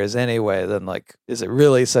 2 years anyway, then like, is it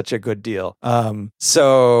really such a good deal?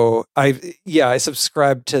 So I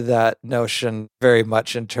subscribe to that notion very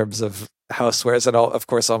much in terms of housewares, and of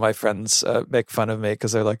course all my friends make fun of me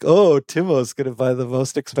because they're like, oh, Timo's gonna buy the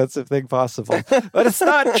most expensive thing possible, but it's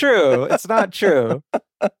not true. It's not true.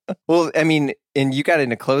 Well, I mean, and you got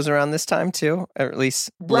into clothes around this time too, or at least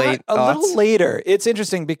late a little later. It's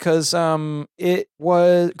interesting because it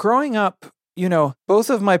was growing up, both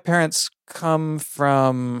of my parents come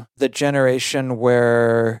from the generation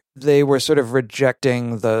where they were sort of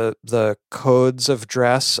rejecting the codes of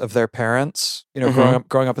dress of their parents,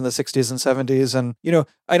 growing up in the 60s and 70s. And,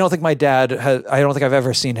 I don't think my dad I don't think I've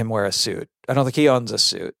ever seen him wear a suit. I don't think he owns a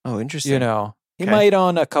suit. Oh, interesting. He might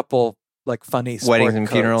own a couple like funny weddings and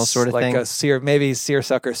coats, funerals sort of like thing. Maybe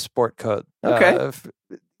seersucker sport coat. Okay.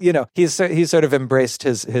 He's sort of embraced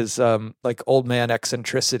his like old man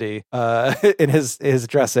eccentricity in his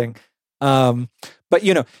dressing. But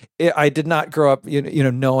I did not grow up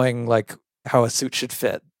knowing like how a suit should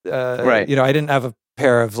fit. Right. I didn't have a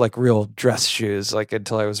pair of like real dress shoes like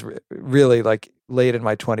until I was really like late in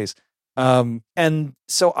my 20s. And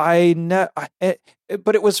so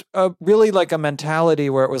but it was really like a mentality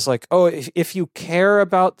where it was like, oh, if you care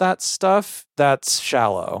about that stuff, that's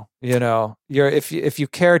shallow. If you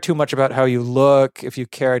care too much about how you look, if you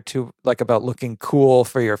care too like about looking cool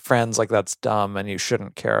for your friends, like that's dumb, and you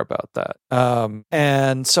shouldn't care about that.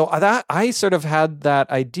 And so that I sort of had that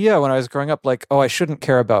idea when I was growing up, like, oh, I shouldn't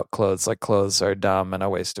care about clothes. Like clothes are dumb and a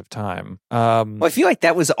waste of time. Well, I feel like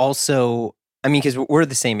that was also. I mean, because we're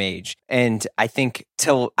the same age, and I think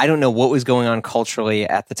I don't know what was going on culturally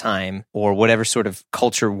at the time or whatever sort of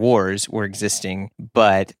culture wars were existing,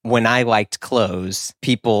 but when I liked clothes,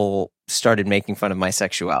 people started making fun of my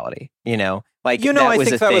sexuality, Like, I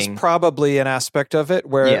think that was probably an aspect of it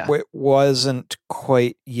where it wasn't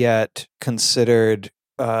quite yet considered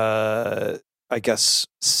I guess,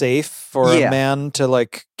 safe for a man to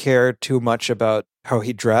like care too much about how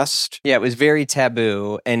he dressed. Yeah, it was very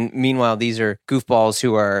taboo. And meanwhile, these are goofballs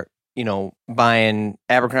who are, buying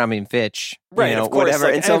Abercrombie and Fitch, right? Of course, whatever.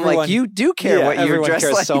 Like, and so I'm like, you do care what you're dressed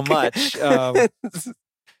cares like so much.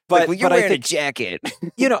 But you're wearing a jacket.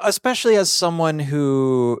 Especially as someone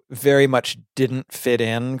who very much didn't fit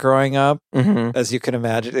in growing up, as you can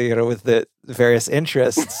imagine, with the various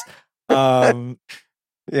interests. There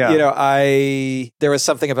was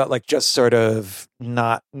something about like just sort of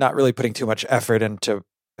not really putting too much effort into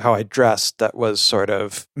how I dressed that was sort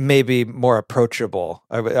of maybe more approachable.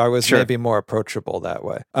 I was maybe more approachable that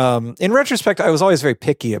way. In retrospect, I was always very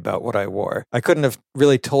picky about what I wore. I couldn't have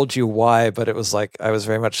really told you why, but it was like, I was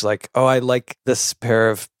very much like, oh, I like this pair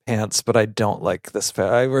of pants, but I don't like this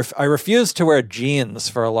pair. I refused to wear jeans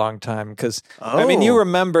for a long time because, I mean, you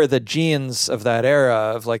remember the jeans of that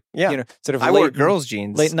era of like, sort of I wore girls'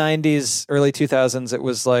 jeans. Late 90s, early 2000s. It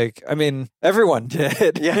was like, I mean, everyone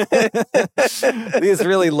did. Yeah. These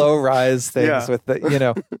really low-rise things with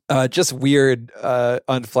the, just weird,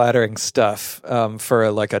 unflattering stuff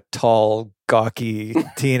for like a tall, gawky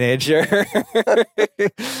teenager.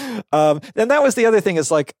 And that was the other thing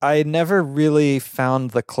is like, I never really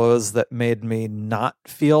found the clothes that made me not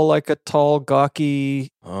feel like a tall,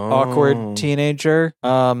 gawky, awkward teenager.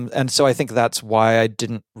 And so I think that's why I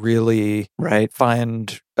didn't really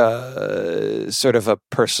find sort of a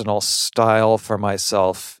personal style for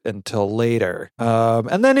myself until later.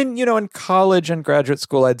 And then in college and graduate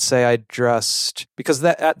school, I'd say I dressed because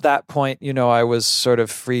at that point, I was sort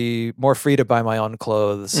of more free to buy my own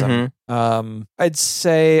clothes. And, I'd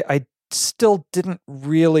say I still didn't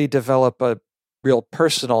really develop a real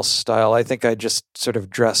personal style. I think I just sort of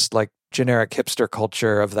dressed like generic hipster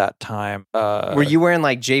culture of that time. Were you wearing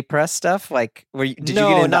like J Press stuff? Like, did you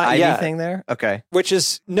get into the Ivy thing there? Okay. Which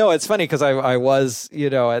is, it's funny because I was,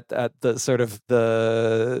 at the sort of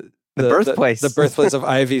the birthplace. The birthplace of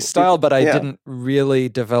Ivy style, but I didn't really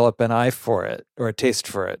develop an eye for it or a taste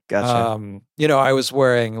for it. Gotcha. I was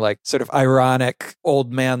wearing like sort of ironic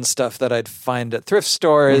old man stuff that I'd find at thrift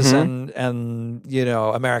stores and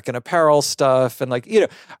American Apparel stuff. And like,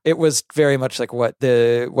 it was very much like what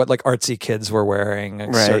like artsy kids were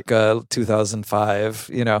wearing circa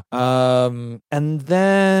 2005, and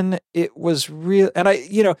then it was real. And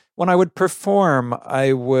I, when I would perform,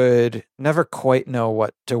 I would never quite know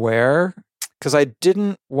what to wear because I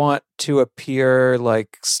didn't want to appear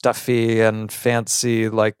like stuffy and fancy,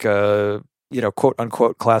 like a, quote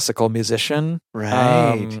unquote classical musician.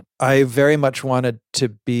 Right. I very much wanted to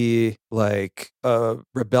be like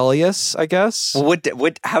rebellious, I guess. Well,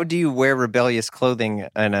 how do you wear rebellious clothing?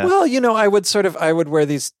 Well, I would wear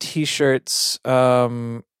these t-shirts.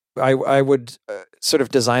 I would sort of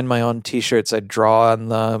design my own t-shirts. I'd draw on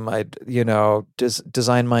them. I'd,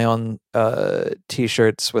 design my own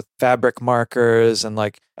t-shirts with fabric markers and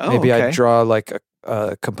like maybe I'd draw like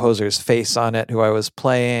a composer's face on it who I was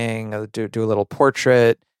playing. I'd do a little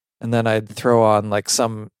portrait, and then I'd throw on like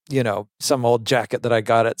some old jacket that I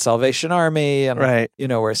got at Salvation Army, and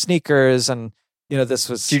wear sneakers, and this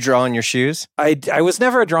was. Do you draw on your shoes? I was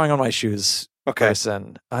never a drawing on my shoes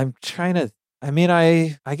person. I'm trying to. I mean,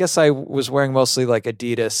 I guess I was wearing mostly like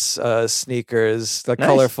Adidas sneakers, like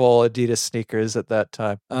colorful Adidas sneakers at that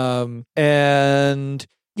time. And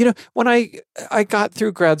when I got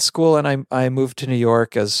through grad school and I moved to New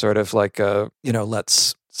York as sort of like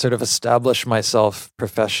let's sort of establish myself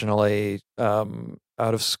professionally out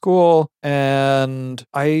of school, and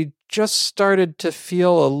I just started to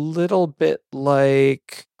feel a little bit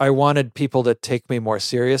like I wanted people to take me more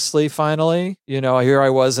seriously finally. Here I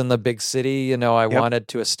was in the big city, I wanted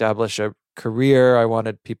to establish a career. I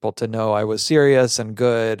wanted people to know I was serious and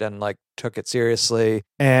good and like took it seriously.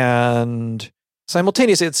 And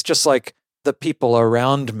simultaneously, it's just like the people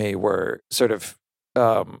around me were sort of,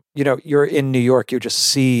 you're in New York, you just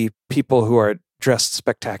see people who are dressed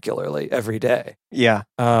spectacularly every day. Yeah.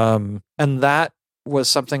 And that was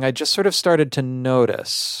something I just sort of started to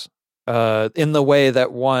notice in the way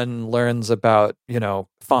that one learns about,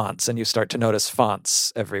 fonts, and you start to notice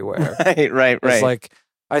fonts everywhere. Right. It's like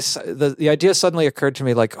the idea suddenly occurred to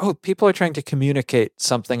me like, oh, people are trying to communicate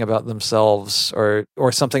something about themselves or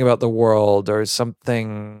something about the world or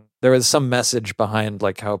something. There was some message behind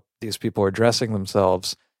like how these people are dressing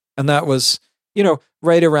themselves. And that was,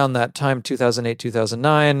 right around that time, 2008,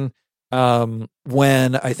 2009,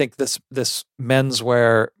 when I think this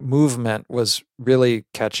menswear movement was really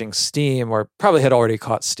catching steam, or probably had already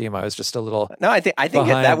caught steam. I was just a little I think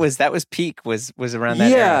that was peak was around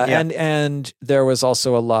that era. Yeah, and there was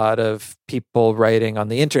also a lot of people writing on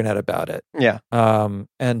the internet about it. Yeah.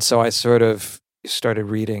 And so I sort of started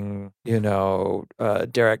reading,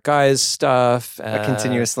 Derek Guy's stuff. A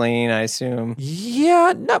Continuous Lean, I assume.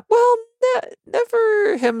 Yeah,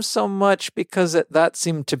 never him so much, because that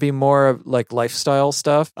seemed to be more of like lifestyle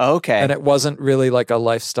stuff. Okay. And it wasn't really like a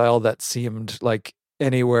lifestyle that seemed like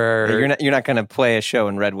anywhere. You're not going to play a show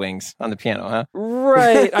in Red Wings on the piano, huh?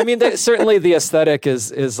 Right. I mean, certainly the aesthetic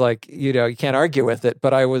is like, you can't argue with it,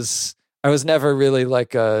 but I was never really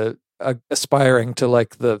like aspiring to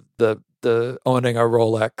like the owning a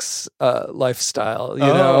Rolex lifestyle,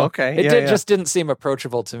 Okay. It just didn't seem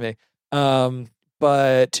approachable to me.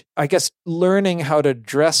 But I guess learning how to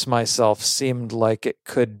dress myself seemed like it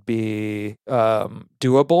could be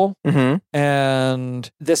doable. Mm-hmm.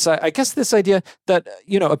 And I guess this idea that,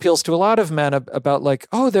 appeals to a lot of men about like,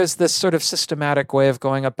 oh, there's this sort of systematic way of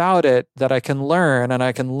going about it that I can learn, and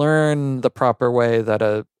I can learn the proper way that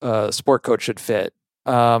a sport coat should fit.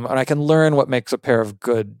 And I can learn what makes a pair of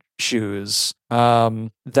good shoes,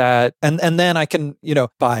 that and then I can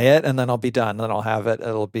buy it, and then I'll be done, and then I'll have it.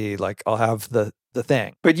 It'll be like I'll have the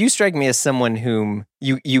thing. But you strike me as someone whom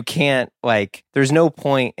you can't, like, there's no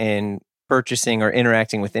point in purchasing or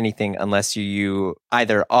interacting with anything unless you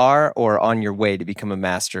either are or on your way to become a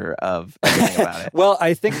master of everything about it. Well,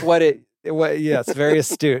 I think it's very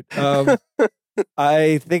astute.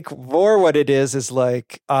 I think more what it is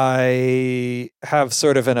like I have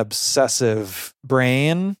sort of an obsessive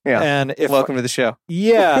brain. Yeah. And welcome to the show.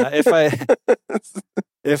 Yeah.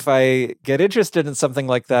 If I get interested in something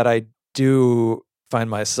like that, I do find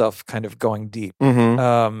myself kind of going deep.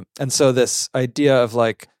 Mm-hmm. And so this idea of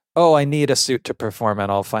like, oh, I need a suit to perform,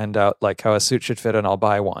 and I'll find out like how a suit should fit, and I'll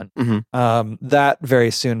buy one. Mm-hmm. That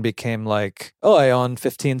very soon became like, oh, I own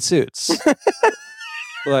 15 suits.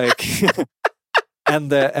 Like,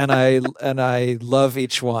 and I love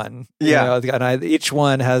each one. Yeah. And each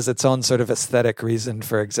one has its own sort of aesthetic reason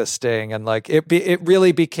for existing, and like it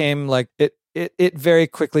really became like it very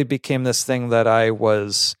quickly became this thing that I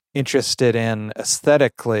was interested in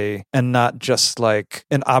aesthetically, and not just like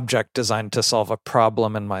an object designed to solve a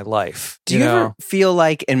problem in my life. Do you ever feel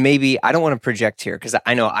like, and maybe I don't want to project here, because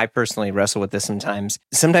I know I personally wrestle with this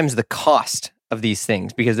sometimes the cost of these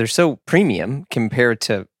things, because they're so premium compared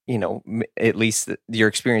to, at least your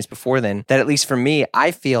experience before then, that at least for me,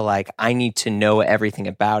 I feel like I need to know everything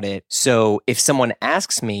about it. So if someone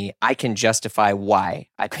asks me, I can justify why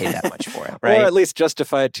I paid that much for it, right? Or at least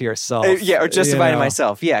justify it to yourself. Or justify it to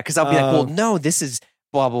myself. Yeah, because I'll be like, well, no, this is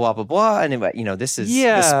blah, blah, blah, blah, blah. And, this is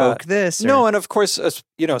bespoke this. Or... No, and of course,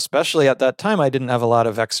 especially at that time, I didn't have a lot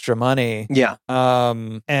of extra money. Yeah.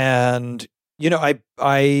 And,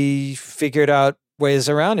 I figured out ways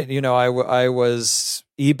around it. I was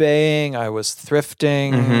eBaying, I was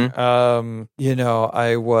thrifting,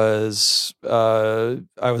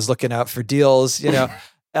 I was looking out for deals,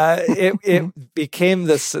 it became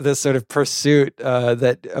this sort of pursuit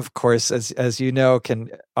that, of course, as you know,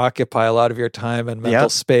 can occupy a lot of your time and mental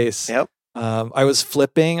space. Yep. I was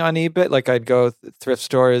flipping on eBay. Like I'd go thrift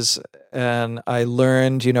stores and I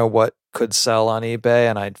learned, what could sell on eBay,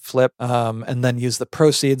 and I'd flip, and then use the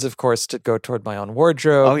proceeds, of course, to go toward my own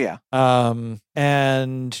wardrobe. Oh yeah.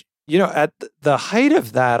 And at the height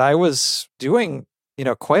of that, I was doing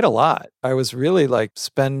quite a lot. I was really like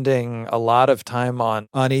spending a lot of time on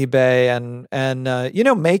eBay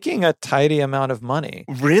and making a tidy amount of money.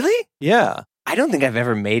 Really? Yeah. I don't think I've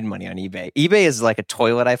ever made money on eBay. eBay is like a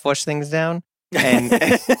toilet I flush things down. And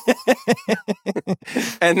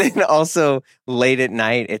and then also late at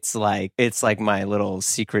night, it's like my little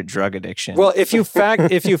secret drug addiction. Well, if you factor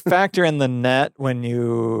in the net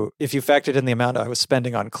if you factored in the amount I was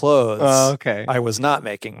spending on clothes, okay, I was not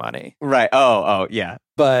making money. Right. Oh, yeah.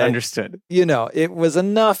 But understood. It was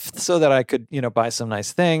enough so that I could, buy some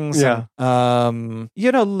nice things. Yeah. And,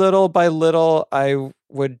 little by little, I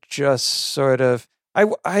would just sort of, I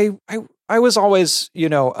was always,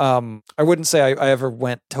 I wouldn't say I ever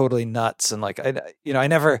went totally nuts, and like, I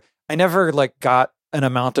never like got an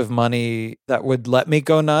amount of money that would let me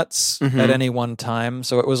go nuts at any one time.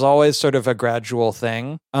 So it was always sort of a gradual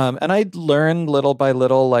thing. And I learned little by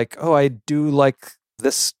little, like, oh, I do like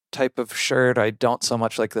this type of shirt. I don't so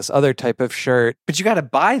much like this other type of shirt. But you got to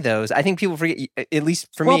buy those. I think people forget, at least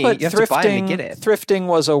for me, you have to buy them to get it. Thrifting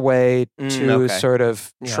was a way to sort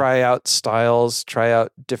of try out styles, try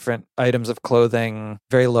out different items of clothing,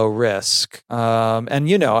 very low risk. And,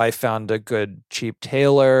 you know, I found a good cheap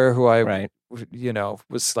tailor who I, you know,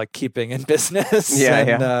 was like keeping in business.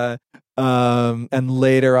 And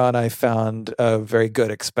later on, I found a very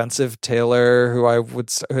good, expensive tailor who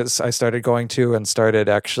I started going to and started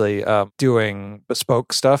actually doing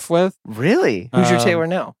bespoke stuff with. Really? Who's your tailor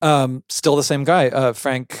now? Still the same guy,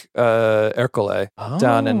 Frank Ercole,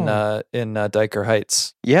 down in Diker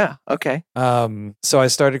Heights. Yeah. Okay. So I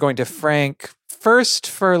started going to Frank first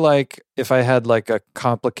for like if I had like a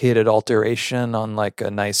complicated alteration on like a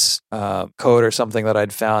nice coat or something that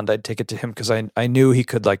I'd found, I'd take it to him because I knew he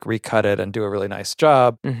could like recut it and do a really nice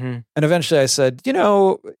job. Mm-hmm. And eventually I said, you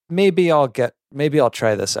know, maybe I'll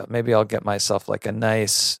try this out. Maybe I'll get myself like a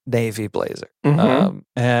nice navy blazer. Mm-hmm.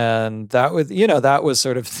 And that was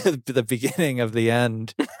sort of the beginning of the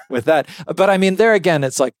end with that. But I mean, there again,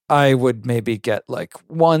 it's like I would maybe get like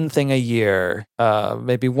one thing a year,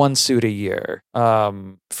 maybe one suit a year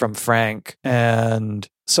from Frank. And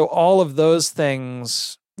so all of those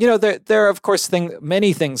things, you know, there are, of course,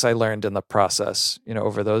 many things I learned in the process, you know,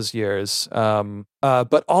 over those years.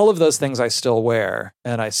 But all of those things I still wear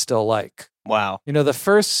and I still like. Wow. You know,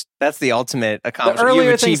 that's the ultimate accomplishment. The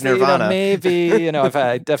earlier You've achieved things Nirvana. That, maybe, you know,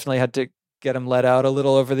 I definitely had to get them let out a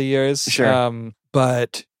little over the years. Sure.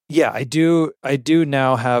 But yeah, I do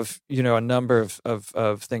now have, you know, a number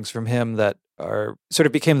of things from him that are sort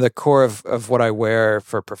of became the core of what I wear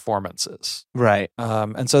for performances. Right.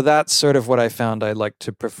 And so that's sort of what I found I liked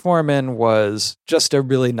to perform in was just a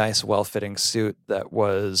really nice, well-fitting suit that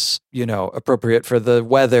was, you know, appropriate for the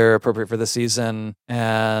weather, appropriate for the season,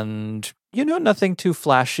 and, you know, nothing too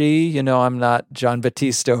flashy. You know, I'm not John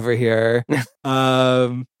Batiste over here.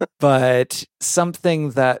 But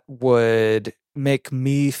something that would make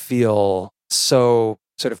me feel so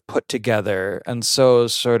sort of put together and so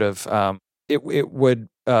sort of it would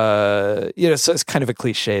you know, so it's kind of a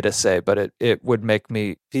cliche to say, but it would make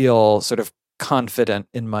me feel sort of confident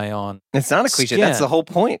in my own. It's not a cliche. That's the whole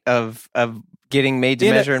point of getting made to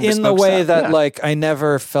measure and bespoke in the way stuff. that like I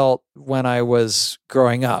never felt when I was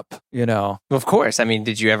growing up, you know. Well, of course. I mean,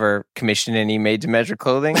 did you ever commission any made to measure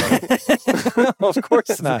clothing? Of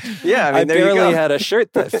course not. Yeah, I mean, I barely had a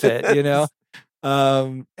shirt that fit, you know.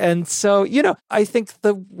 And so, you know, I think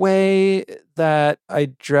the way that I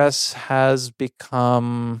dress has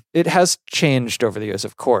changed over the years,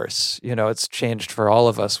 of course. You know, it's changed for all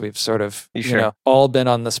of us. We've sort of, you know, all been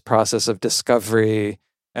on this process of discovery.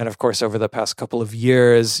 And of course, over the past couple of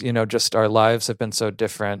years, you know, just our lives have been so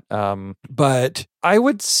different. But I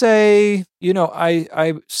would say, you know,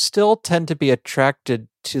 I still tend to be attracted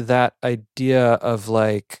to that idea of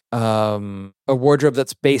like a wardrobe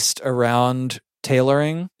that's based around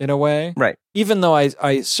tailoring in a way. Right. Even though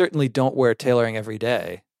I certainly don't wear tailoring every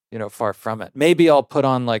day. You know, far from it. Maybe I'll put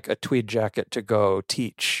on like a tweed jacket to go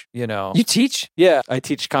teach, you know. You teach? Yeah, I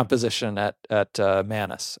teach composition at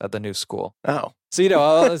Manus, at the new school. Oh. So, you know,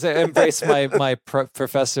 I'll embrace my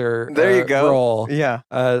professor there you go. role. Yeah.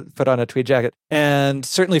 Put on a tweed jacket. And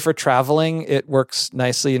certainly for traveling, it works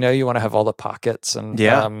nicely. You know, you want to have all the pockets. And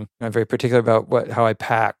I'm very particular about how I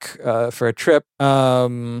pack for a trip.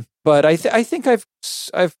 But I think I've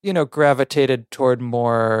you know, gravitated toward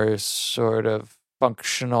more sort of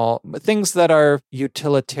functional things that are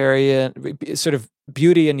utilitarian, sort of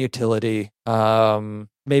beauty and utility.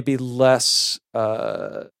 Maybe less,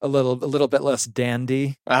 a little bit less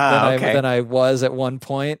dandy than I was at one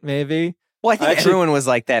point. Maybe. Well, I think everyone was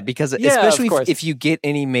like that because especially if you get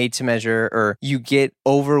any made to measure or you get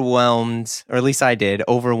overwhelmed, or at least I did,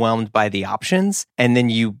 overwhelmed by the options, and then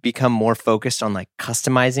you become more focused on like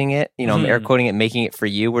customizing it, you know, air quoting it, making it for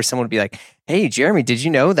you, where someone would be like, hey, Jeremy, did you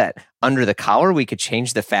know that under the collar we could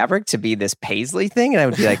change the fabric to be this paisley thing? And I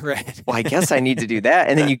would be like, right. Well, I guess I need to do that.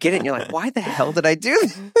 And then you get it and you're like, why the hell did I do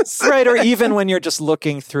this? Right. Or even when you're just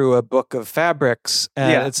looking through a book of fabrics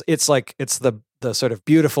and it's like, it's the sort of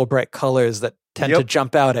beautiful bright colors that tend to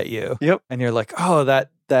jump out at you. Yep. And you're like, oh, that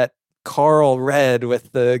coral red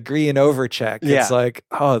with the green overcheck. Yeah. It's like,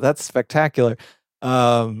 oh, that's spectacular.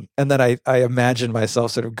 And then I imagine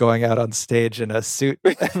myself sort of going out on stage in a suit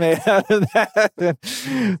made out of that. And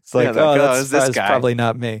it's like, that's probably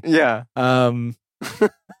not me. Yeah. But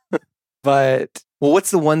well, what's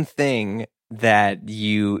the one thing that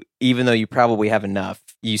you, even though you probably have enough,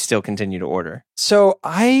 you still continue to order? So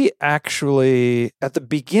I actually, at the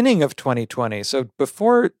beginning of 2020, so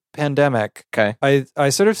before pandemic, Okay. I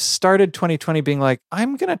sort of started 2020 being like,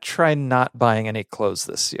 I'm going to try not buying any clothes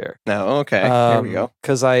this year. No, okay. Here we go.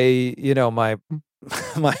 Because my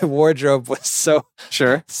my wardrobe was so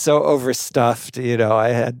overstuffed. I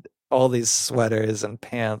had all these sweaters and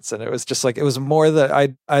pants, and it was just like, it was more that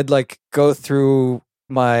I'd like go through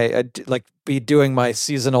I'd like be doing my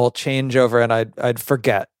seasonal changeover, and I'd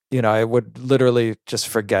forget. I would literally just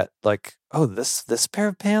forget, like, oh, this pair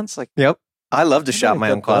of pants, like, yep. I love to shop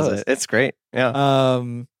my own closet. It's great. Yeah.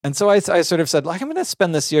 And so I sort of said, like, I'm going to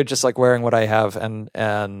spend this year just like wearing what I have and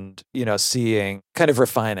seeing, kind of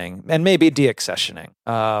refining and maybe de-accessioning.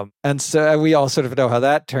 And so we all sort of know how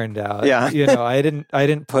that turned out. Yeah. I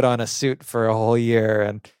didn't put on a suit for a whole year,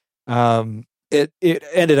 and it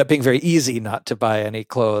ended up being very easy not to buy any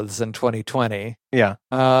clothes in 2020. Yeah.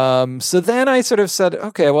 So then I sort of said,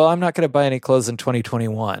 okay, well, I'm not going to buy any clothes in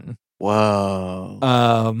 2021.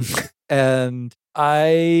 Whoa. And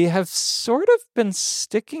I have sort of been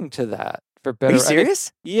sticking to that for better. Are you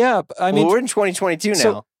serious? Yeah. I mean, we're in 2022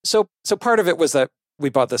 now. So part of it was that we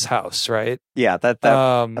bought this house, right? Yeah. That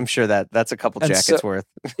I'm sure that's a couple jackets worth.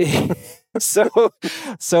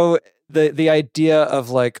 So the idea of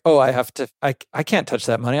like, oh, I can't touch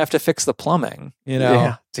that money. I have to fix the plumbing,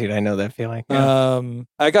 Yeah. Dude, I know that feeling. Yeah.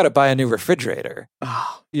 I got to buy a new refrigerator.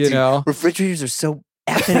 Oh, dude, refrigerators are so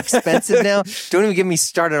effing expensive now. Don't even get me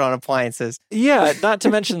started on appliances. Yeah, not to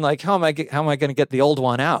mention, like, how am I going to get the old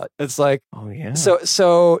one out? It's like, oh yeah.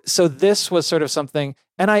 So this was sort of something,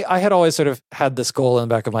 and I had always sort of had this goal in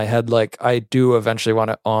the back of my head, like, I do eventually want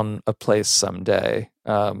to own a place someday.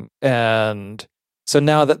 And so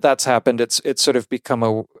now that that's happened, it's sort of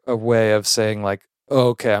become a way of saying, like, oh,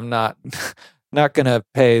 okay, I'm not going to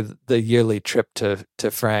pay the yearly trip to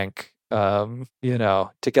Frank,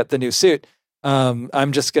 to get the new suit.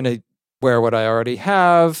 I'm just going to wear what I already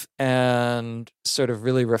have and sort of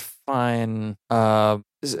really refine,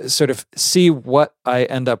 sort of see what I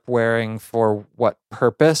end up wearing for what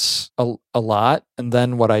purpose a lot, and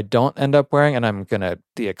then what I don't end up wearing, and I'm going to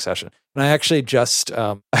de-accession. And I actually just,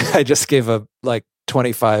 I just gave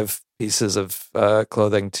 25 pieces of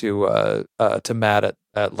clothing to Matt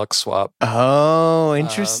at Lux Swap. Oh,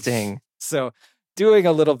 interesting. So doing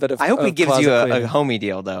a little bit of, I hope he gives you a homie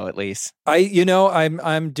deal, though, at least.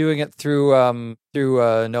 I'm doing it through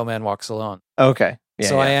No Man Walks Alone. Okay. Yeah,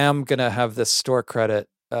 so I am gonna have this store credit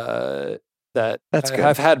that's good.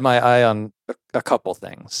 I've had my eye on a couple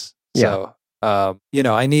things. Yeah. So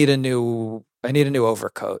I need a new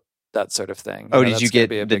overcoat, that sort of thing. Oh, did you get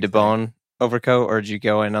the DeBone overcoat, or did you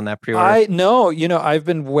go in on that pre-order? I've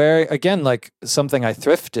been wearing, again, like something I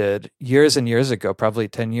thrifted years and years ago, probably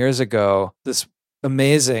 10 years ago, this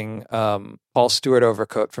amazing Paul Stewart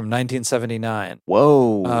overcoat from 1979.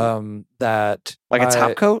 Whoa. That like a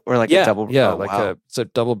top coat or like a double? Yeah, it's a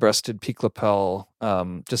double-breasted peak lapel,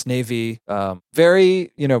 just navy,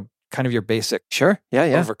 very, kind of your basic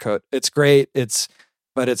overcoat. It's great.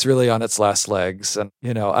 But it's really on its last legs, and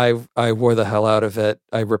I wore the hell out of it.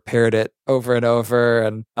 I repaired it over and over,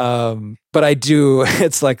 and but I do.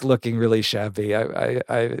 It's like looking really shabby.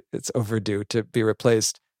 It's overdue to be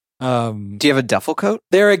replaced. Do you have a duffel coat?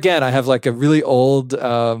 There again, I have like a really old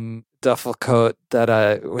duffel coat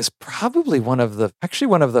that was probably one of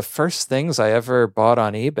the first things I ever bought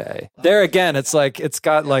on eBay. There again, it's like it's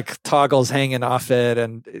got like toggles hanging off it,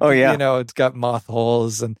 and it's got moth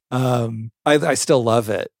holes, and I still love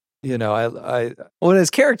it. Well, it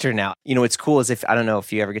has character now. What's cool is, I don't know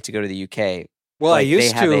if you ever get to go to the UK. Well, I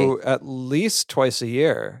used to at least twice a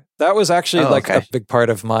year. That was actually a big part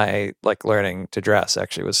of my like learning to dress.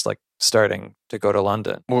 Actually, was like starting to go to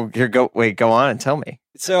London. Well, go on and tell me.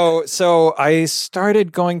 So I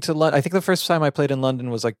started going to London. I think the first time I played in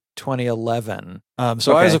London was like 2011. I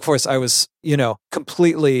was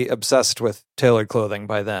completely obsessed with tailored clothing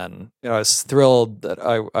by then. I was thrilled that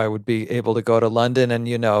I would be able to go to London and,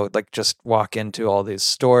 like just walk into all these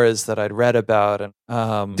stores that I'd read about.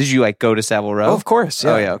 And did you like go to Savile Row? Oh, of course.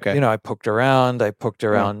 Yeah. Oh, yeah. Okay. I poked around,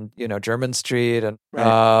 Jermyn Street, and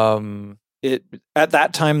right. At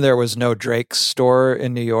that time there was no Drake's store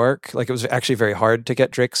in New York. Like, it was actually very hard to get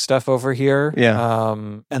Drake's stuff over here. Yeah.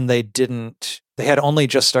 And they had only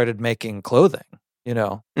just started making clothing, They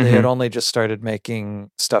had only just started making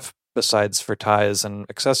stuff besides for ties and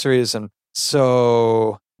accessories. And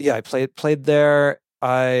so, yeah, I played there.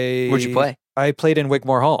 Where'd you play? I played in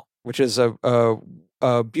Wigmore Hall, which is a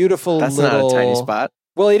beautiful That's little... not a tiny spot.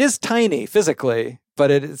 Well, it is tiny physically, but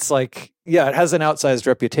it's like, yeah, it has an outsized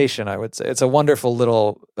reputation, I would say. It's a wonderful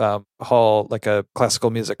little hall, like a classical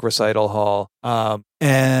music recital hall.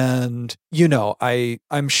 And,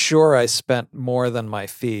 I'm sure I spent more than my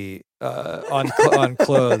fee on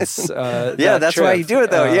clothes. Yeah, that's trip. Why you do it,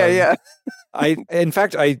 though. Yeah. In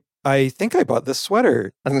fact, I think I bought this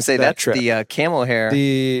sweater. I was going to say, that's trip. The camel hair.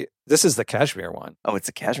 This is the cashmere one. Oh, it's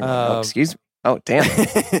a cashmere one. Oh, excuse me. Oh, damn.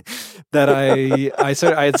 That I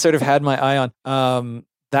had sort of had my eye on.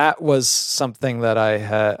 That was something that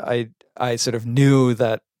I sort of knew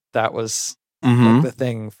that was like the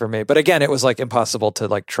thing for me. But again, it was like impossible to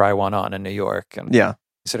like try one on in New York. And yeah.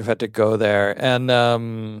 Sort of had to go there, and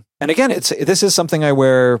again, this is something I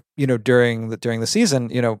wear, during the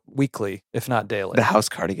season, weekly, if not daily. The house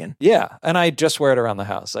cardigan. Yeah, and I just wear it around the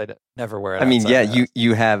house. I never wear it. I mean, yeah,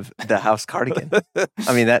 you have the house cardigan.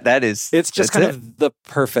 I mean that is. It's just kind of the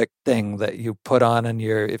perfect thing that you put on, and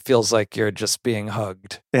it feels like you're just being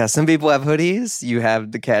hugged. Yeah, some people have hoodies. You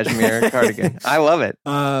have the cashmere cardigan. I love it.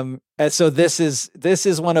 And so this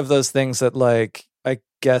is one of those things that, like, I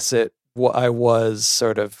guess I was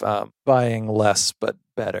sort of buying less but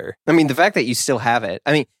better. I mean, the fact that you still have it.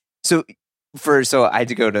 I mean, so I had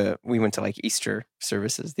to we went to like Easter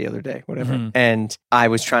services the other day, whatever. And I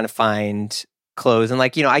was trying to find clothes, and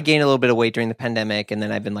like, I gained a little bit of weight during the pandemic, and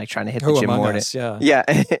then I've been like trying to hit the gym more. Yeah.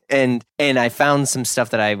 and I found some stuff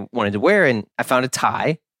that I wanted to wear, and I found a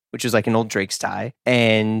tie, which was like an old Drake's tie.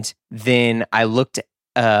 And then I looked at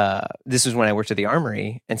this was when I worked at the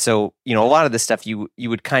Armory. And so, a lot of the stuff you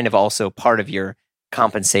would kind of also, part of your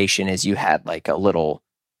compensation is you had like a little,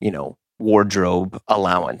 wardrobe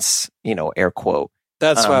allowance, air quote.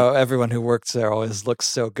 That's why everyone who works there always looks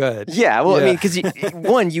so good. Yeah. Well, I mean, because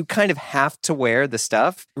you kind of have to wear the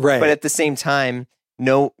stuff. Right. But at the same time,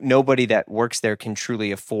 nobody that works there can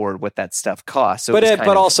truly afford what that stuff costs. So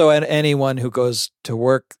but also anyone who goes to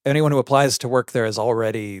work, anyone who applies to work there is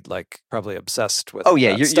already like probably obsessed with. Oh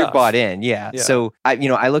yeah, you're bought in. Yeah. So I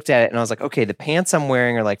looked at it and I was like, okay, the pants I'm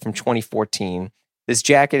wearing are like from 2014. This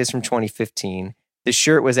jacket is from 2015. The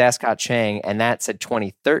shirt was Ascot Chang, and that said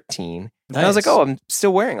 2013. Nice. And I was like, oh, I'm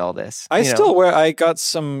still wearing all this. I got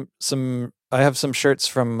some. I have some shirts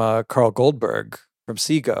from Carl Goldberg. From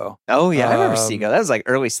Seago. Oh yeah, I remember Seago. That was like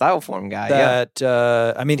early style form guy.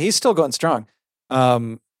 I mean, he's still going strong.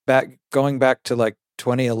 Going back to like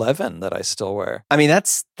 2011, that I still wear. I mean,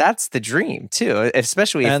 that's the dream too,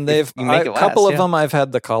 especially if you make it last. A couple of them, I've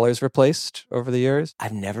had the collars replaced over the years.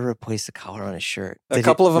 I've never replaced a collar on a shirt. A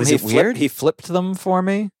couple of them, he flipped them for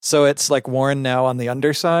me, so it's like worn now on the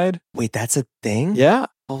underside. Wait, that's a thing? Yeah.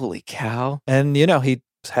 Holy cow! And he.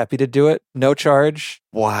 Happy to do it, no charge.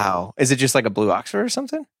 Wow. Is it just like a blue Oxford or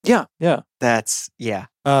something? Yeah. That's yeah.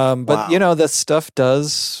 But wow. This stuff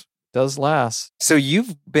does last. So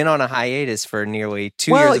you've been on a hiatus for nearly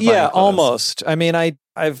 2 years. Well, yeah, almost. I mean,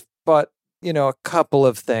 I've bought a couple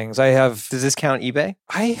of things. I have. Does this count eBay?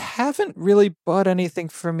 I haven't really bought anything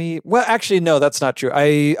for me. Well, actually, no, that's not true.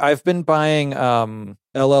 I've been buying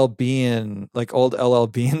LL Bean, like old LL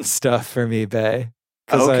Bean stuff from eBay.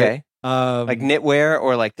 Okay. Like knitwear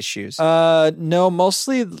or like the shoes? No,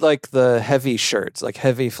 mostly like the heavy shirts, like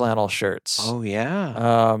heavy flannel shirts. Oh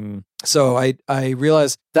yeah. So I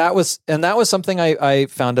realized that was something I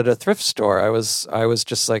found at a thrift store. I was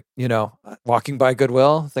just like, walking by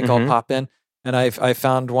Goodwill, think I'll pop in, and I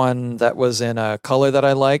found one that was in a color that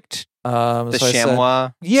I liked. The chamois.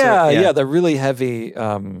 Yeah, the really heavy.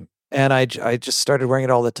 And I just started wearing it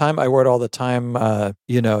all the time. I wore it all the time.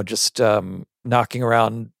 Just knocking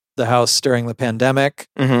around the house during the pandemic.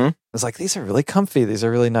 I was like, these are really comfy. These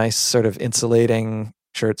are really nice sort of insulating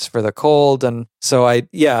shirts for the cold. And so I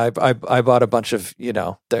bought a bunch of,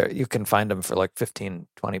 there you can find them for like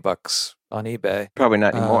 $15-20 on eBay. Probably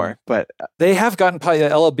not anymore, but they have gotten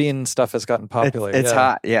LL Bean stuff has gotten popular. It's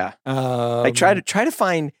hot. Yeah. Like try to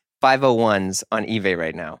find 501s on eBay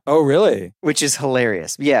right now. Oh, really? Which is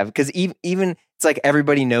hilarious. Yeah, because even it's like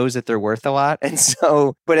everybody knows that they're worth a lot, and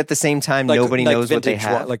so, but at the same time, nobody knows what they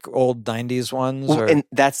have. Like old 90s ones. Well, and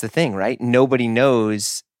that's the thing, right? Nobody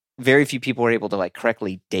knows. Very few people are able to like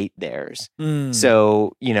correctly date theirs.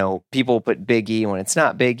 So people put Big E when it's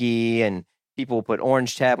not Big E, and people put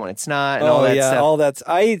Orange Tab when it's not, and all that stuff. All that's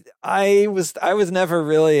I was never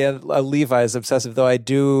really a Levi's obsessive, though I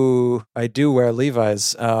do wear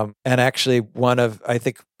Levi's. And actually I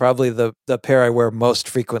think probably the pair I wear most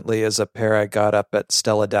frequently is a pair I got up at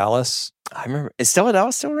Stella Dallas. I remember. Is Stella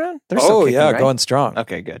Dallas still around? They're still kicking, right? Going strong.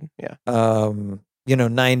 Okay, good. Yeah.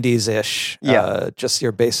 90s ish. Just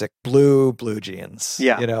your basic blue jeans.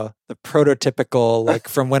 Yeah. The prototypical, like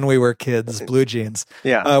from when we were kids, blue jeans.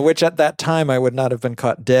 Yeah. Which at that time I would not have been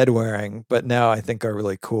caught dead wearing, but now I think are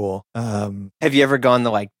really cool. Have you ever gone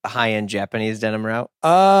the high-end Japanese denim route?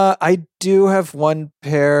 I do have one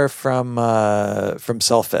pair from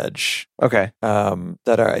Self-Edge. Okay.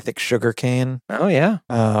 That are, I think, sugarcane. Oh yeah.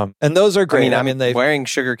 And those are great. I'm wearing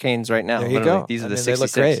sugar canes right now. There you go. These are the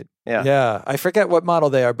 66. They look great. Yeah. Yeah. I forget what model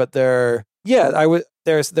they are, but they're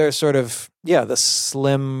they're sort of the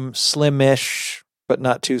slimish, but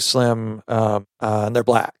not too slim. And they're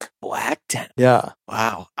black. Black denim. Yeah.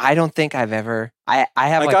 Wow. I don't think I've ever. I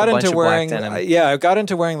have like a bunch of black denim. I got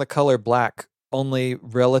into wearing the color black only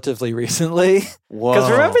relatively recently. Whoa. Because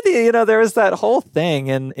remember there was that whole thing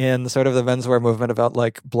in sort of the menswear movement about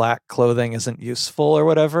like black clothing isn't useful or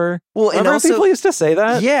whatever. Well, remember and also, people used to say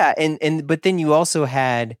that? Yeah, but then you also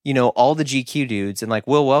had, all the GQ dudes, and like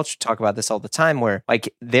Will Welch talk about this all the time, where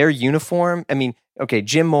like their uniform, okay,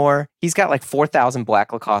 Jim Moore, he's got like 4,000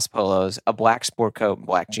 black Lacoste polos, a black sport coat, and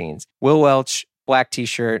black jeans. Will Welch, black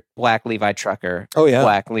t-shirt, black Levi trucker,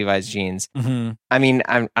 black Levi's jeans. Mm-hmm. I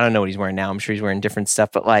don't know what he's wearing now. I'm sure he's wearing different stuff,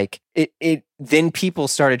 but like it then people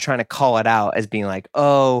started trying to call it out as being like,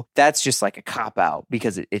 oh, that's just like a cop out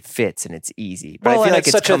because it fits and it's easy. But I feel like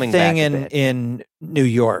it's such coming a thing back in New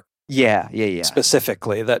York. Yeah.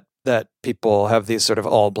 Specifically that people have these sort of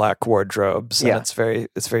all black wardrobes, and it's very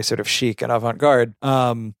sort of chic and avant-garde.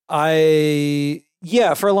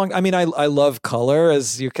 For a long, I love color,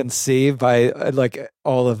 as you can see by like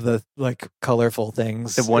all of the like colorful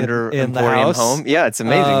things. The Wonder in the Emporium house. home. Yeah, it's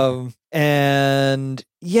amazing. And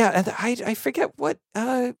I forget what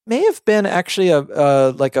may have been actually a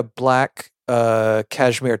black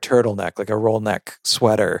cashmere turtleneck, like a roll neck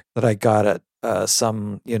sweater that I got at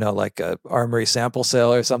some like a Armory sample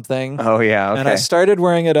sale or something. Oh yeah, okay. And I started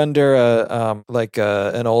wearing it under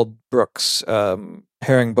an old Brooks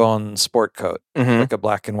herringbone sport coat, like a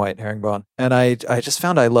black and white herringbone. And I just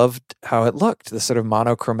found I loved how it looked, the sort of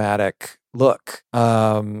monochromatic look.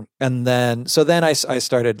 And then I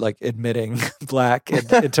started like admitting black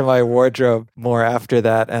into my wardrobe more after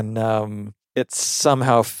that. And it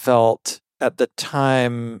somehow felt at the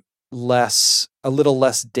time a little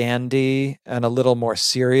less dandy and a little more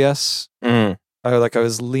serious. I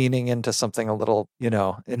was leaning into something a little,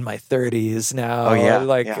 in my 30s now. Oh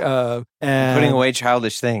yeah, and putting away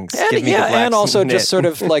childish things. And also just sort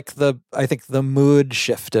of like I think the mood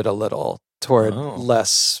shifted a little toward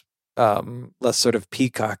less sort of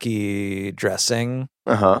peacocky dressing.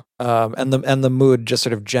 Uh-huh. And the mood just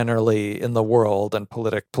sort of generally in the world and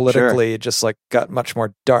politically just like got much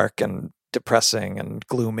more dark and depressing and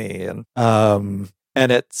gloomy,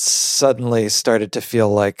 and it suddenly started to feel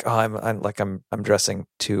like I'm dressing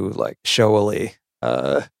too like showily.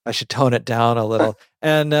 I should tone it down a little.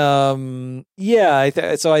 And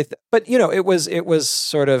but it was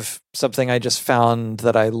sort of something I just found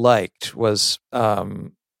that I liked was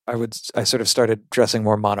I sort of started dressing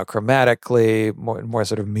more monochromatically, more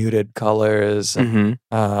sort of muted colors, and,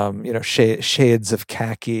 shades of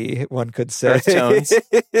khaki, one could say. Earth tones.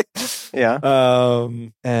 Yeah.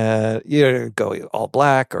 And go all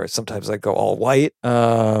black, or sometimes I go all white.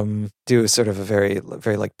 Do sort of a very,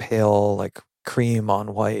 very like pale, like cream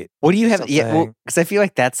on white. What do you have? Yeah, because I feel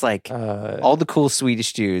like that's like all the cool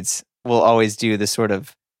Swedish dudes will always do this sort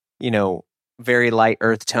of, very light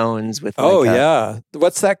earth tones with.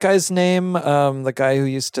 What's that guy's name? The guy who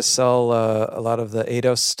used to sell a lot of the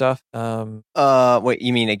Eidos stuff. Wait,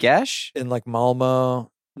 you mean Agesh in like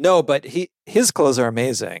Malmo? No, but his clothes are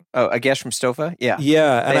amazing. Oh, Agesh from Stofa? Yeah.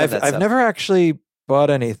 And I've never actually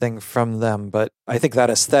bought anything from them, but I think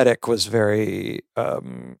that aesthetic was very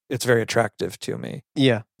it's very attractive to me.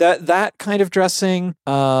 Yeah. That kind of dressing.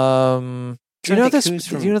 Do you know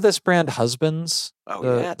this brand Husbands? Oh,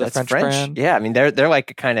 that's French brand. Yeah, I mean they're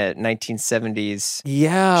like a kind of 1970s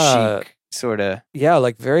chic sort of. Yeah,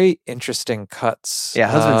 like very interesting cuts. Yeah,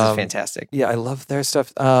 Husbands is fantastic. Yeah, I love their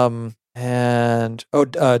stuff. And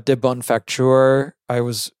De Bonne Facture.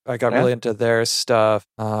 I got really into their stuff.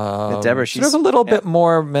 Deborah, she's sort of a little bit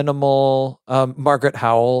more minimal. Margaret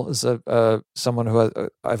Howell is someone who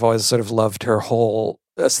I've always sort of loved her whole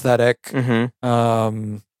aesthetic.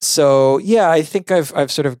 Mm-hmm. So yeah, I think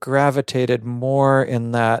I've sort of gravitated more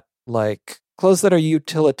in that like clothes that are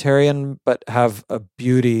utilitarian but have a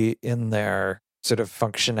beauty in their sort of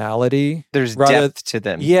functionality. There's depth to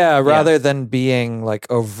them. Yeah, rather than being like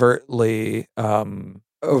overtly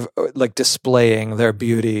like displaying their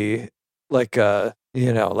beauty like a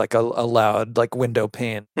loud like window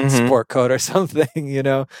pane sport coat or something,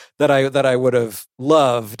 that I would have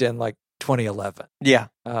loved in like 2011. Yeah.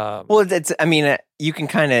 Well, you can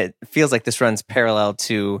kind of feels like this runs parallel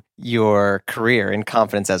to your career and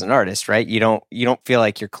confidence as an artist, right? You don't feel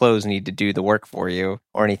like your clothes need to do the work for you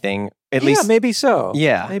or anything. At least, maybe so.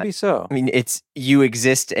 Yeah, maybe so. I mean, it's you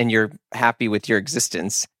exist and you're happy with your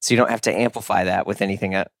existence, so you don't have to amplify that with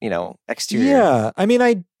anything, exterior. Yeah, I mean,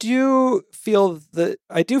 I do feel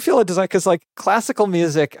a desire because, like, classical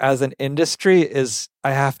music as an industry is,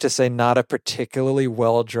 I have to say, not a particularly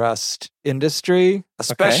well dressed industry,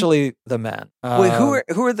 especially the men. Wait,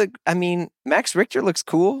 who are the? I mean, Max Richter looks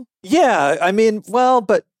cool. Yeah, I mean, well,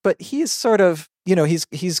 but he's sort of,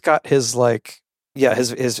 he's got his like. Yeah,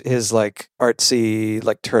 his like artsy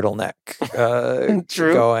like turtleneck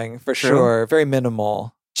going for sure. Very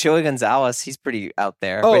minimal. Joey Gonzalez, he's pretty out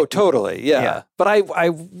there. Oh, totally. Yeah. But I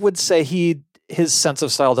would say his sense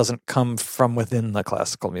of style doesn't come from within the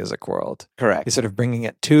classical music world. Correct. He's sort of bringing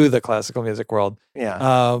it to the classical music world.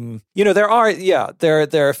 Yeah. There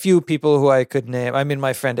are a few people who I could name. I mean,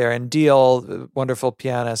 my friend Aaron Deal, wonderful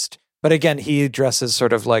pianist. But again, he dresses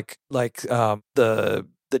sort of like the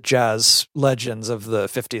jazz legends of the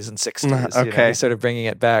 50s and 60s. Okay. He's sort of bringing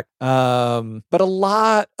it back. But a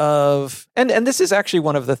lot of, and this is actually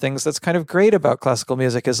one of the things that's kind of great about classical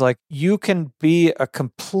music is like, you can be a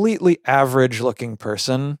completely average looking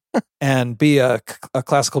person and be a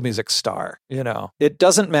classical music star. It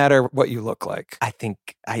doesn't matter what you look like. I think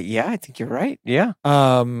you're right. Yeah.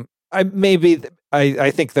 I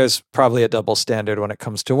think there's probably a double standard when it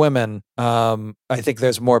comes to women. I think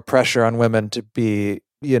there's more pressure on women to be,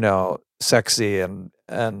 sexy and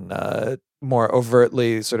more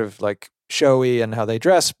overtly sort of like showy in how they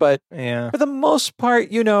dress. But for the most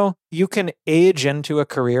part, you can age into a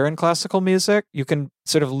career in classical music. You can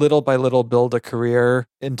sort of little by little build a career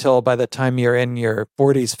until by the time you're in your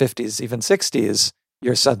 40s, 50s, even 60s,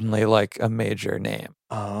 you're suddenly like a major name.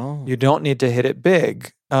 Oh. You don't need to hit it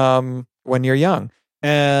big when you're young.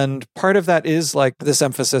 And part of that is like this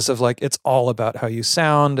emphasis of like, it's all about how you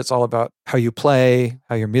sound. It's all about how you play,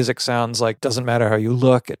 how your music sounds. Like, doesn't matter how you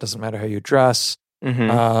look. It doesn't matter how you dress.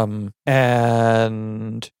 Mm-hmm.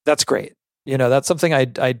 And that's great. That's something I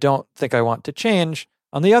don't think I want to change.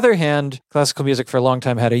 On the other hand, classical music for a long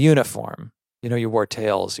time had a uniform. You wore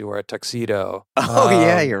tails, you wore a tuxedo. Oh,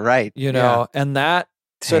 yeah, you're right. And that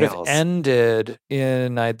sort of ended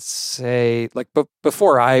in, I'd say, like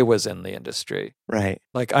before I was in the industry. Right.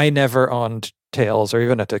 Like I never owned tails or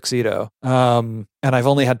even a tuxedo. And I've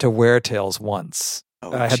only had to wear tails once.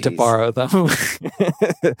 I had to borrow them.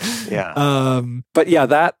 Yeah. But yeah,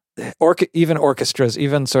 that even orchestras,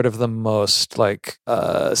 even sort of the most like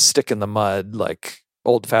stick in the mud, like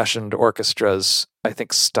old fashioned orchestras, I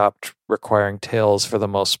think stopped requiring tails for the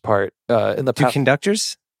most part. In the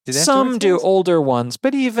conductors? Some do, older ones,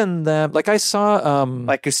 but even them, like I saw,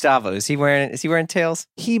 like Gustavo, is he wearing tails?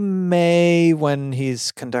 He may when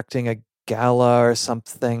he's conducting a gala or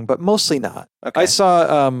something, but mostly not. Okay. I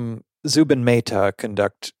saw Zubin Mehta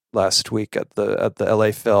conduct last week at the LA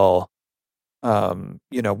Phil.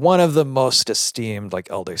 One of the most esteemed like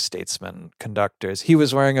elder statesman conductors. He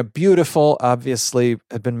was wearing a beautiful, obviously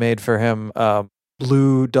had been made for him,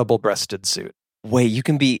 blue double-breasted suit. Wait, you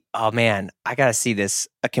can be, oh man, I gotta see this.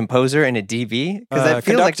 A composer and a DB? Because that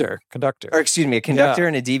feels conductor. Or excuse me, a conductor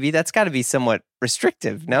and a DB? That's gotta be somewhat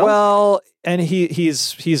restrictive, no? Well, and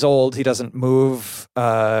he's old. He doesn't move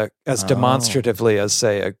as demonstratively as,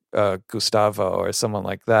 say, a Gustavo or someone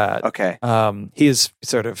like that. Okay. He's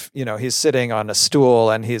sort of, he's sitting on a stool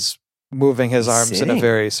and he's moving his arms in a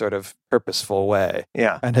very sort of purposeful way.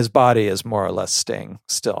 Yeah. And his body is more or less staying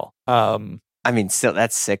still. I mean, still,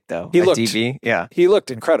 that's sick, though. He looked, DB, yeah. He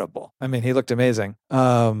looked incredible. I mean, he looked amazing.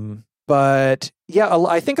 But yeah,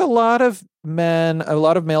 I think a lot of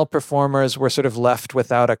male performers were sort of left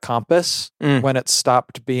without a compass when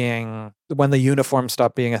the uniform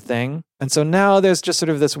stopped being a thing. And so now there's just sort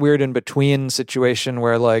of this weird in-between situation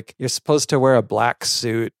where like you're supposed to wear a black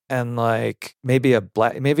suit and like maybe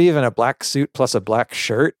even a black suit plus a black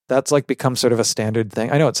shirt. That's like become sort of a standard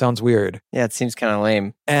thing. I know it sounds weird. Yeah, it seems kind of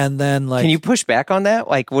lame. And then like, can you push back on that?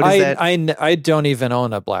 Like, what is that? I don't even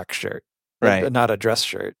own a black shirt. Right. Not a dress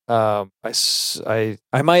shirt. I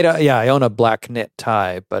might, I own a black knit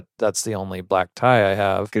tie, but that's the only black tie I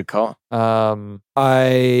have. Good call. And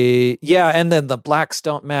then the blacks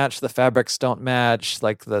don't match, the fabrics don't match,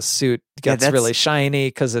 like the suit gets really shiny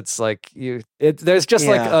because it's like there's just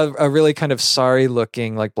like a really kind of sorry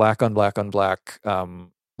looking, like black on black on black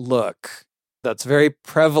look that's very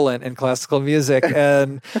prevalent in classical music.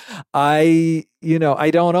 And I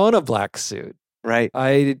don't own a black suit. Right.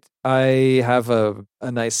 I have a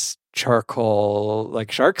nice charcoal,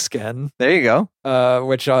 like shark skin. There you go.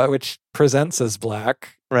 Which presents as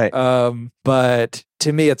black. Right. But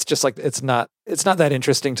to me, it's just like it's not that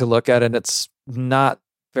interesting to look at, and it's not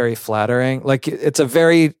very flattering. Like it's a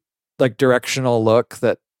very like directional look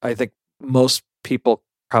that I think most people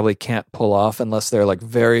probably can't pull off unless they're like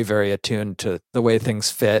very, very attuned to the way things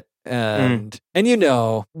fit. And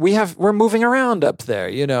we're moving around up there.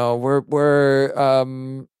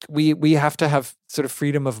 We have to have sort of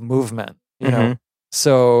freedom of movement.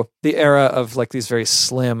 So the era of like these very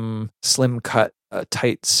slim cut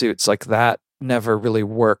tight suits like that never really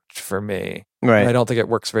worked for me. Right. And I don't think it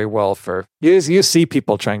works very well for you see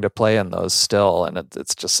people trying to play in those still, and it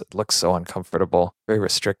looks so uncomfortable, very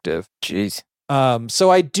restrictive. Jeez.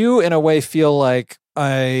 So I do in a way feel like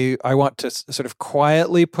I want to sort of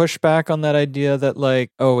quietly push back on that idea that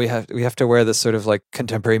like, oh, we have to wear this sort of like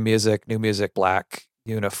contemporary music, new music, black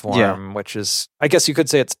uniform, which is, I guess you could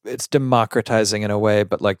say it's democratizing in a way,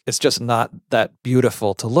 but like it's just not that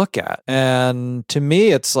beautiful to look at. And to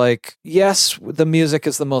me, it's like, yes, the music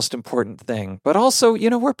is the most important thing, but also,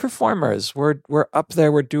 we're performers. We're up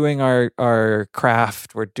there. We're doing our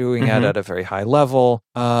craft. We're doing it at a very high level.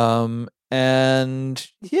 And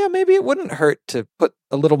yeah, maybe it wouldn't hurt to put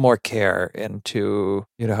a little more care into,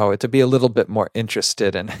 to be a little bit more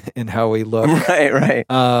interested in how we look. Right.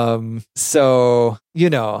 So,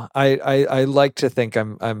 I like to think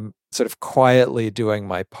I'm sort of quietly doing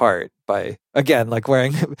my part by, again, like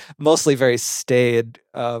wearing mostly very staid,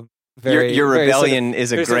 your rebellion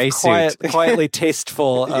is a gray suit. Quietly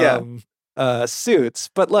tasteful suits,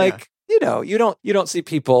 but like, you don't see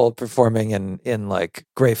people performing in like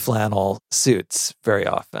gray flannel suits very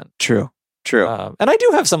often. True. And I do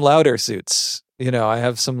have some louder suits. I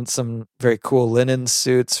have some very cool linen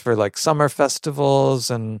suits for like summer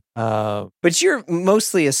festivals and. But you're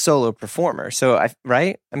mostly a solo performer, so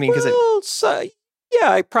right? I mean,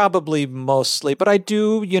 I probably mostly, but I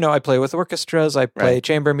do. I play with orchestras. I play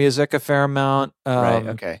chamber music a fair amount. Right.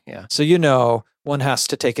 Okay. Yeah. So one has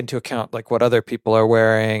to take into account like what other people are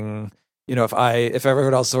wearing. If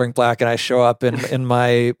everyone else is wearing black and I show up in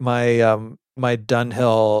my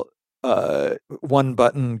Dunhill one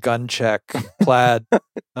button gun check plaid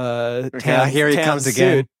here he comes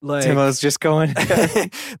again. Like, Timo's just going.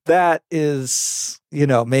 That is,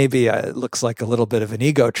 maybe it looks like a little bit of an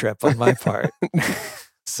ego trip on my part.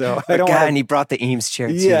 So I don't. And he brought the Eames chair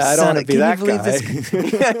too. Yeah, I don't want to be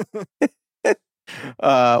that guy.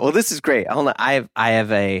 Well, this is great. Hold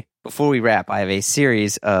on. Before we wrap, I have a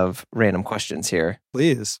series of random questions here.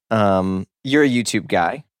 Please. You're a YouTube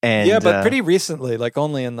guy. And, but pretty recently, like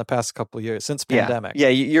only in the past couple of years since pandemic. Yeah,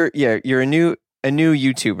 you're a new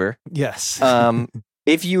YouTuber. Yes.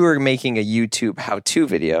 If you were making a YouTube how-to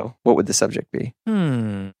video, what would the subject be?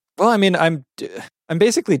 Well, I mean, I'm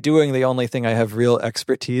basically doing the only thing I have real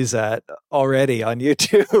expertise at already on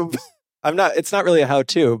YouTube. It's not really a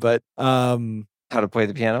how-to, but how to play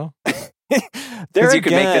the piano. Because you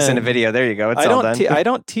could make this in a video. There you go. It's all done. I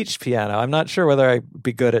don't teach piano. I'm not sure whether I'd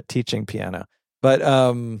be good at teaching piano. But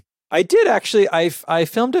I did actually. I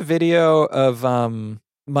filmed a video of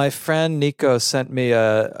my friend Nico sent me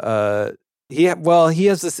he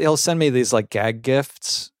has this. He'll send me these like gag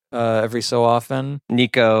gifts every so often.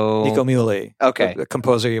 Nico Muley, a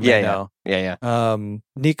composer you may know. Yeah.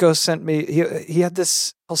 Nico sent me. He had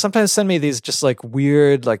this. He'll sometimes send me these just like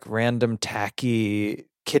weird, like random tacky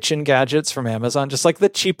kitchen gadgets from Amazon, just like the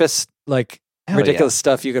cheapest, like ridiculous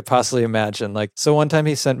stuff you could possibly imagine. Like, so one time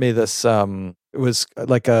he sent me this, it was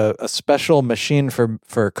like a special machine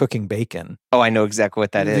for cooking bacon. Oh, I know exactly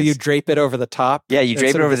what that is. You drape it over the top. Yeah, you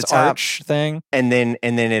drape it over the top arch thing. And then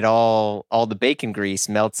it all the bacon grease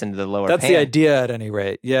melts into the lower pan. That's the idea at any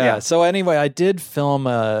rate. Yeah. So anyway, I did film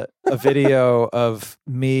a video of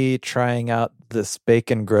me trying out this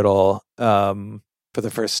bacon griddle for the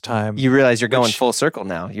first time. You realize you're going full circle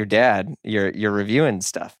now. Your dad, you're reviewing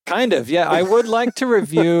stuff. Kind of, yeah. I would like to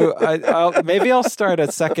review. Maybe I'll start a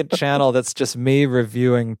second channel that's just me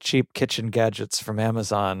reviewing cheap kitchen gadgets from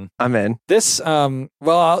Amazon. I'm in. This,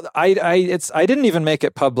 well, I didn't even make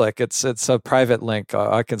it public. It's a private link.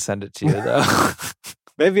 I can send it to you though.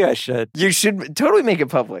 Maybe I should. You should totally make it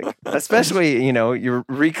public, especially you're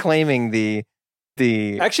reclaiming the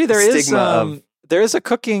actually there is a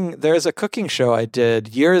cooking show I did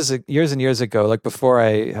years and years ago, like before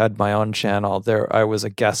I had my own channel. I was a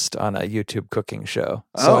guest on a YouTube cooking show.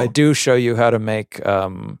 So I do show you how to make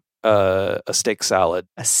a steak salad.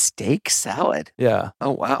 A steak salad? Yeah.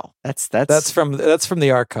 Oh wow, that's from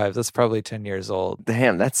the archives. That's probably 10 years old.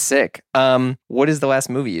 Damn, that's sick. What is the last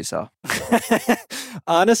movie you saw?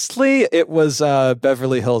 Honestly, it was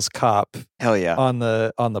Beverly Hills Cop. Hell yeah. On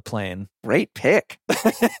the plane. Great pick.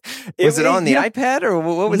 Was it on the iPad or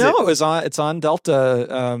what was it? No, it's on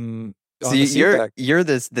Delta. So you're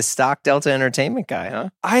the stock Delta Entertainment guy, huh?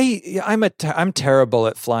 I'm terrible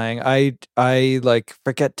at flying. I like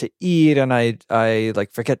forget to eat and I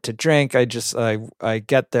like forget to drink. I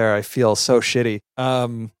get there, I feel so shitty.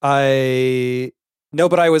 But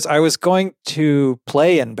I was going to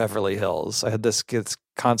play in Beverly Hills. I had this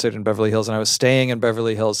concert in Beverly Hills and I was staying in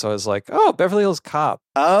Beverly Hills, so I was like, oh, Beverly Hills Cop.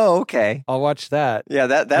 Oh, okay. I'll watch that. Yeah,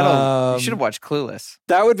 you should have watched Clueless.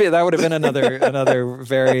 That would have been another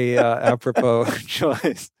very apropos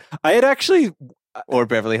choice. I had actually or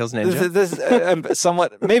Beverly Hills Ninja. This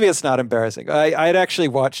somewhat, maybe it's not embarrassing. I had actually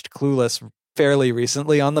watched Clueless fairly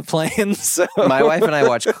recently on the plane. So my wife and I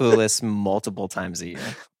watch Clueless multiple times a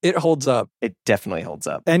year. It holds up. It definitely holds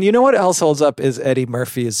up. And you know what else holds up is Eddie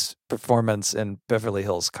Murphy's performance in Beverly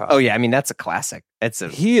Hills Cop. Oh yeah, I mean that's a classic.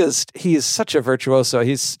 He is such a virtuoso.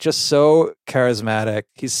 He's just so charismatic.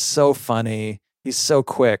 He's so funny. He's so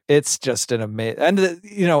quick. It's just an amazing. And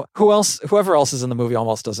whoever else is in the movie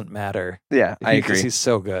almost doesn't matter. Yeah, I agree. He's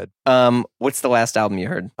so good. What's the last album you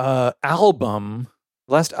heard?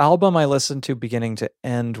 Last album I listened to beginning to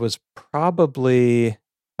end was probably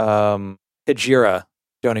Hejira,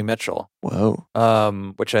 Joni Mitchell. Whoa.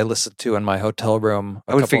 Which I listened to in my hotel room.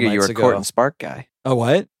 I would figure you were a Court and Spark guy. Oh,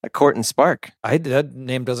 what? A Court and Spark. That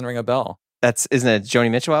name doesn't ring a bell. Isn't it a Joni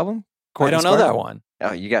Mitchell album? I don't know that one.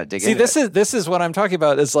 Oh, you got to dig in. See, this is what I'm talking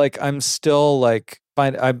about. Is like I'm still like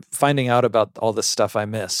I'm finding out about all this stuff I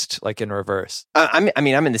missed, like in reverse. I'm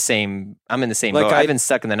in the same like boat. I've been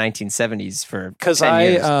stuck in the 1970s for 10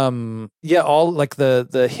 years. All like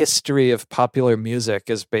the history of popular music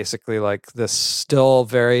is basically like this still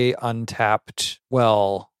very untapped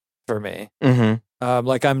well for me. Mm-hmm.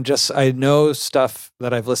 I know stuff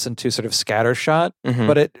that I've listened to sort of scattershot, mm-hmm.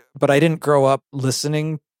 but I didn't grow up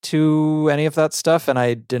listening to any of that stuff, and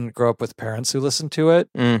I didn't grow up with parents who listened to it,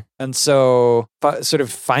 and so sort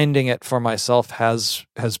of finding it for myself has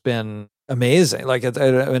been amazing, like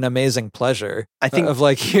an amazing pleasure. I think of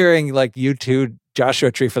like hearing like U2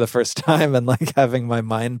 Joshua Tree for the first time and like having my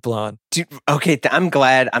mind blown. Dude, okay,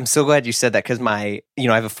 I'm so glad you said that because I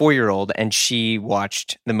have a 4-year-old and she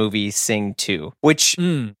watched the movie Sing 2, which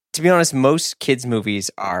to be honest, most kids' movies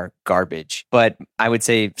are garbage, but I would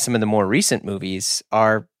say some of the more recent movies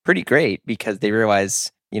are pretty great because they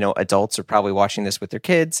realize, adults are probably watching this with their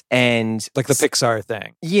kids, and like the Pixar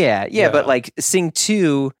thing. Yeah. But like Sing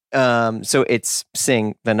 2, so it's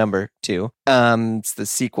Sing the number 2. It's the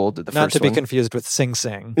sequel to the first one. Not to be confused with Sing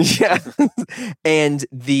Sing. Yeah. And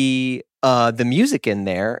the music in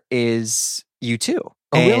there is U2. Oh,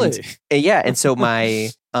 really? Yeah. And so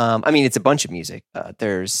it's a bunch of music.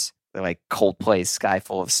 There's like Coldplay's Sky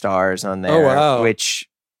Full of Stars on there. Oh, wow. Which,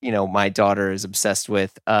 my daughter is obsessed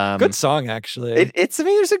with. Good song, actually.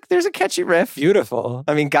 There's a catchy riff. Beautiful.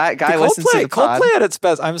 I mean, guy listens to the pod. Coldplay at its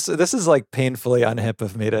best. This is like painfully unhip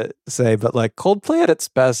of me to say, but like Coldplay at its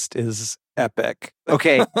best is epic.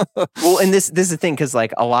 Okay. Well, and this is the thing, because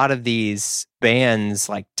like a lot of these bands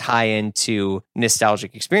like tie into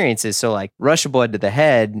nostalgic experiences. So like Rush of Blood to the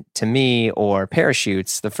Head to me, or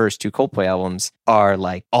Parachutes, the first 2 Coldplay albums, are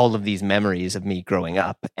like all of these memories of me growing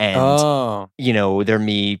up. And they're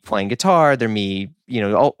me playing guitar, they're me,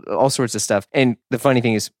 all sorts of stuff. And the funny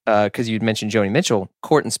thing is, because you'd mentioned Joni Mitchell,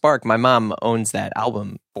 Court and Spark, my mom owns that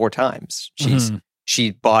album 4 times.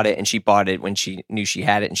 She bought it, and she bought it when she knew she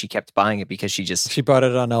had it, and she kept buying it because she bought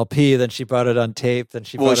it on LP, then she bought it on tape, then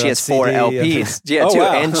she bought it on has CD. 4 LPs, yeah, oh, too,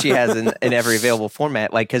 wow. and she has in every available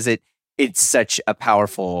format, like because it's such a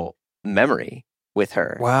powerful memory with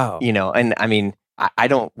her. Wow, and I mean, I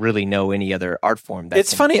don't really know any other art form.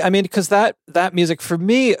 It's funny, I mean, because that music for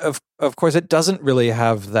me, of course, it doesn't really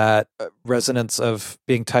have that resonance of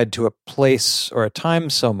being tied to a place or a time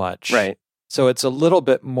so much, right? So it's a little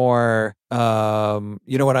bit more, when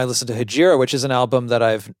I listen to Hejira, which is an album that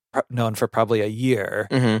I've known for probably a year,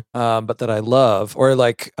 but that I love, or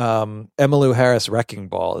like Emmylou Harris Wrecking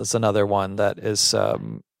Ball is another one that is,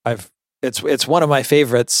 it's one of my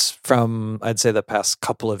favorites from, I'd say, the past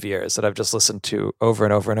couple of years that I've just listened to over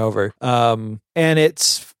and over and over. And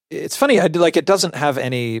it's funny. It doesn't have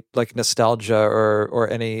any like nostalgia or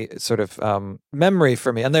any sort of memory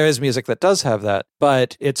for me. And there is music that does have that,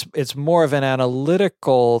 but it's more of an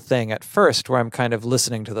analytical thing at first, where I'm kind of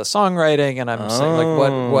listening to the songwriting and I'm saying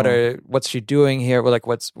like, what's she doing here? Like,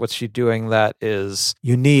 what's she doing that is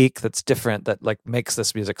unique, that's different, that like makes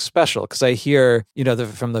this music special? Because I hear,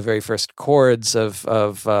 from the very first chords of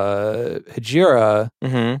Hejira,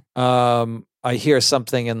 I hear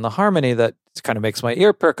something in the harmony that kind of makes my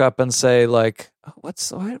ear perk up and say, like, what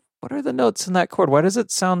are the notes in that chord? Why does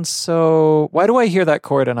it sound so? Why do I hear that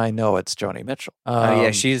chord and I know it's Joni Mitchell?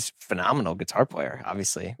 Yeah, she's a phenomenal guitar player,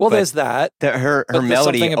 obviously. Well, there's that. Her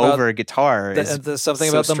melody over a guitar there's something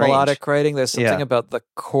so about the strange. Melodic writing. There's something about the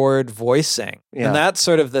chord voicing, and that's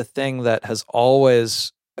sort of the thing that has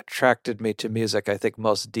always attracted me to music, I think,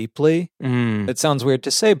 most deeply. It sounds weird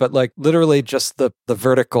to say, but like literally just the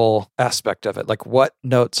vertical aspect of it, like what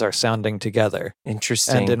notes are sounding together.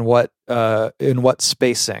 Interesting. And in what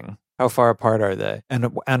spacing, how far apart are they,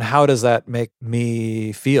 and how does that make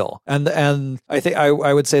me feel? And I think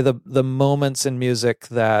I would say the moments in music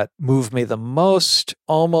that move me the most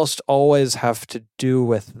almost always have to do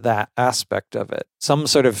with that aspect of it, some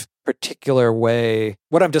sort of particular way.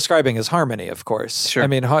 What I'm describing is harmony, of course. Sure. I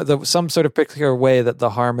mean, some sort of particular way that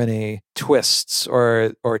the harmony twists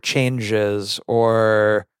or changes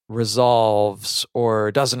or resolves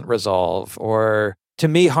or doesn't resolve. Or to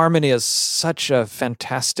me, harmony is such a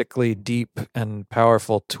fantastically deep and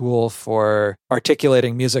powerful tool for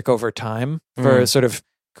articulating music over time, for sort of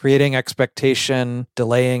creating expectation,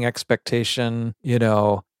 delaying expectation,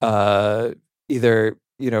 either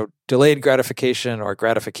delayed gratification or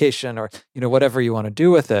gratification, or whatever you want to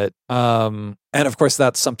do with it. And of course,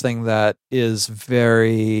 that's something that is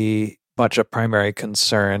very much a primary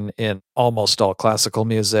concern in almost all classical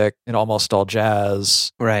music, in almost all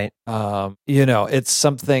jazz. Right. It's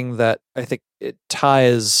something that I think it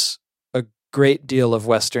ties a great deal of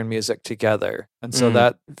Western music together. And so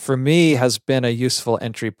that, for me, has been a useful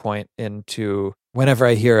entry point into whenever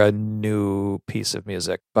I hear a new piece of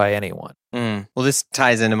music by anyone. Well, this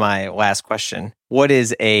ties into my last question. What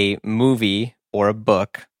is a movie or a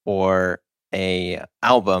book or a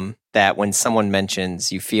album that when someone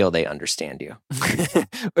mentions, you feel they understand you?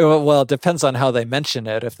 Well, it depends on how they mention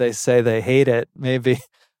it. If they say they hate it, maybe.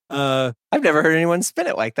 I've never heard anyone spin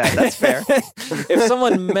it like that. That's fair. If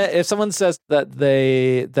someone says that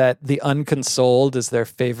The Unconsoled is their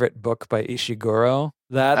favorite book by Ishiguro,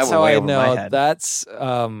 that's how I know. That's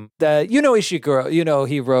Ishiguro.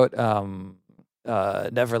 He wrote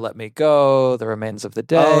Never Let Me Go, The Remains of the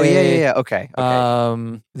Day. Oh, yeah. Okay.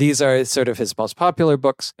 These are sort of his most popular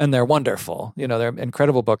books, and they're wonderful. They're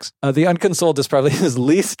incredible books. The Unconsoled is probably his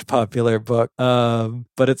least popular book,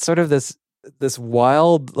 but it's sort of this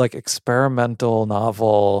wild, like, experimental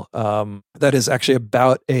novel that is actually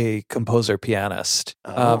about a composer pianist.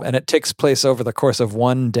 And it takes place over the course of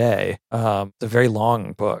one day. It's a very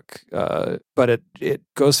long book, but it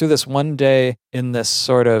goes through this one day in this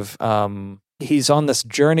sort of... he's on this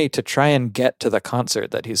journey to try and get to the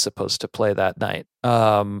concert that he's supposed to play that night.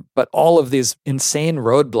 But all of these insane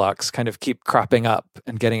roadblocks kind of keep cropping up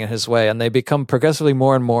and getting in his way, and they become progressively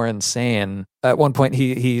more and more insane. At one point,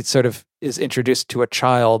 he sort of is introduced to a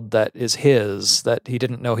child that is his, that he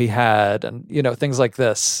didn't know he had, and things like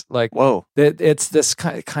this. Like, whoa, it's this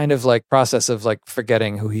kind of like process of like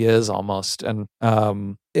forgetting who he is almost, and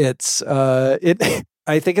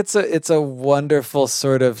I think it's a wonderful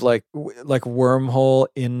sort of like wormhole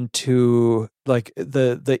into like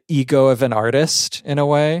the ego of an artist in a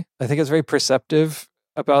way. I think it's very perceptive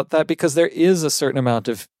about that, because there is a certain amount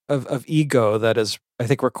of ego that is, I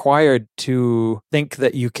think, required to think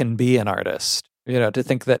that you can be an artist. To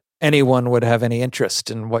think that anyone would have any interest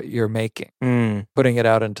in what you're making, putting it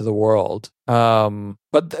out into the world.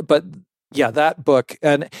 But yeah, that book,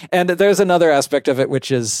 and there's another aspect of it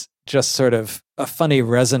which is just sort of a funny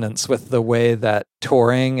resonance with the way that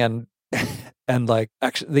touring and like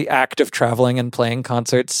actually the act of traveling and playing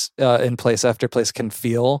concerts in place after place can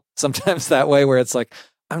feel sometimes that way, where it's like,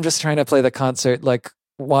 I'm just trying to play the concert. Like,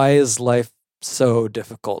 why is life so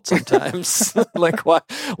difficult sometimes? Like,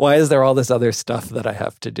 why is there all this other stuff that I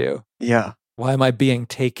have to do? Yeah. Why am I being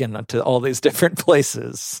taken to all these different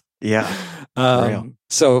places? Yeah.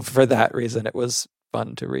 So for that reason, it was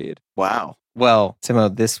fun to read. Wow. Well,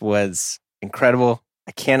 Timo, this was incredible.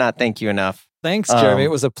 I cannot thank you enough. Thanks, Jeremy.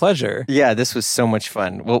 It was a pleasure. Yeah, this was so much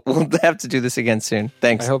fun. We'll have to do this again soon.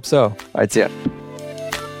 Thanks. I hope so. All right, see ya.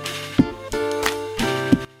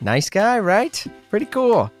 Nice guy, right? Pretty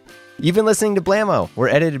cool. You've been listening to Blammo. We're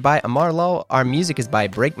edited by Amar Lal. Our music is by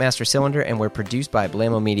Breakmaster Cylinder, and we're produced by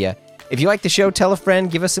Blammo Media. If you like the show, tell a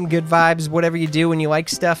friend, give us some good vibes, whatever you do when you like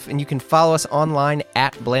stuff, and you can follow us online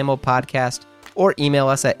at Blamo Podcast or email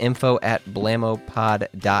us at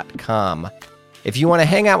info@blamopod.com. If you want to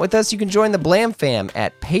hang out with us, you can join the Blam Fam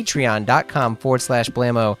at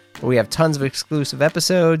patreon.com/Blamo, where we have tons of exclusive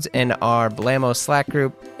episodes and our Blamo Slack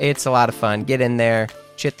group. It's a lot of fun. Get in there,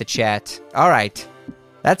 chit the chat. All right,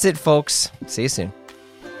 that's it, folks. See you soon.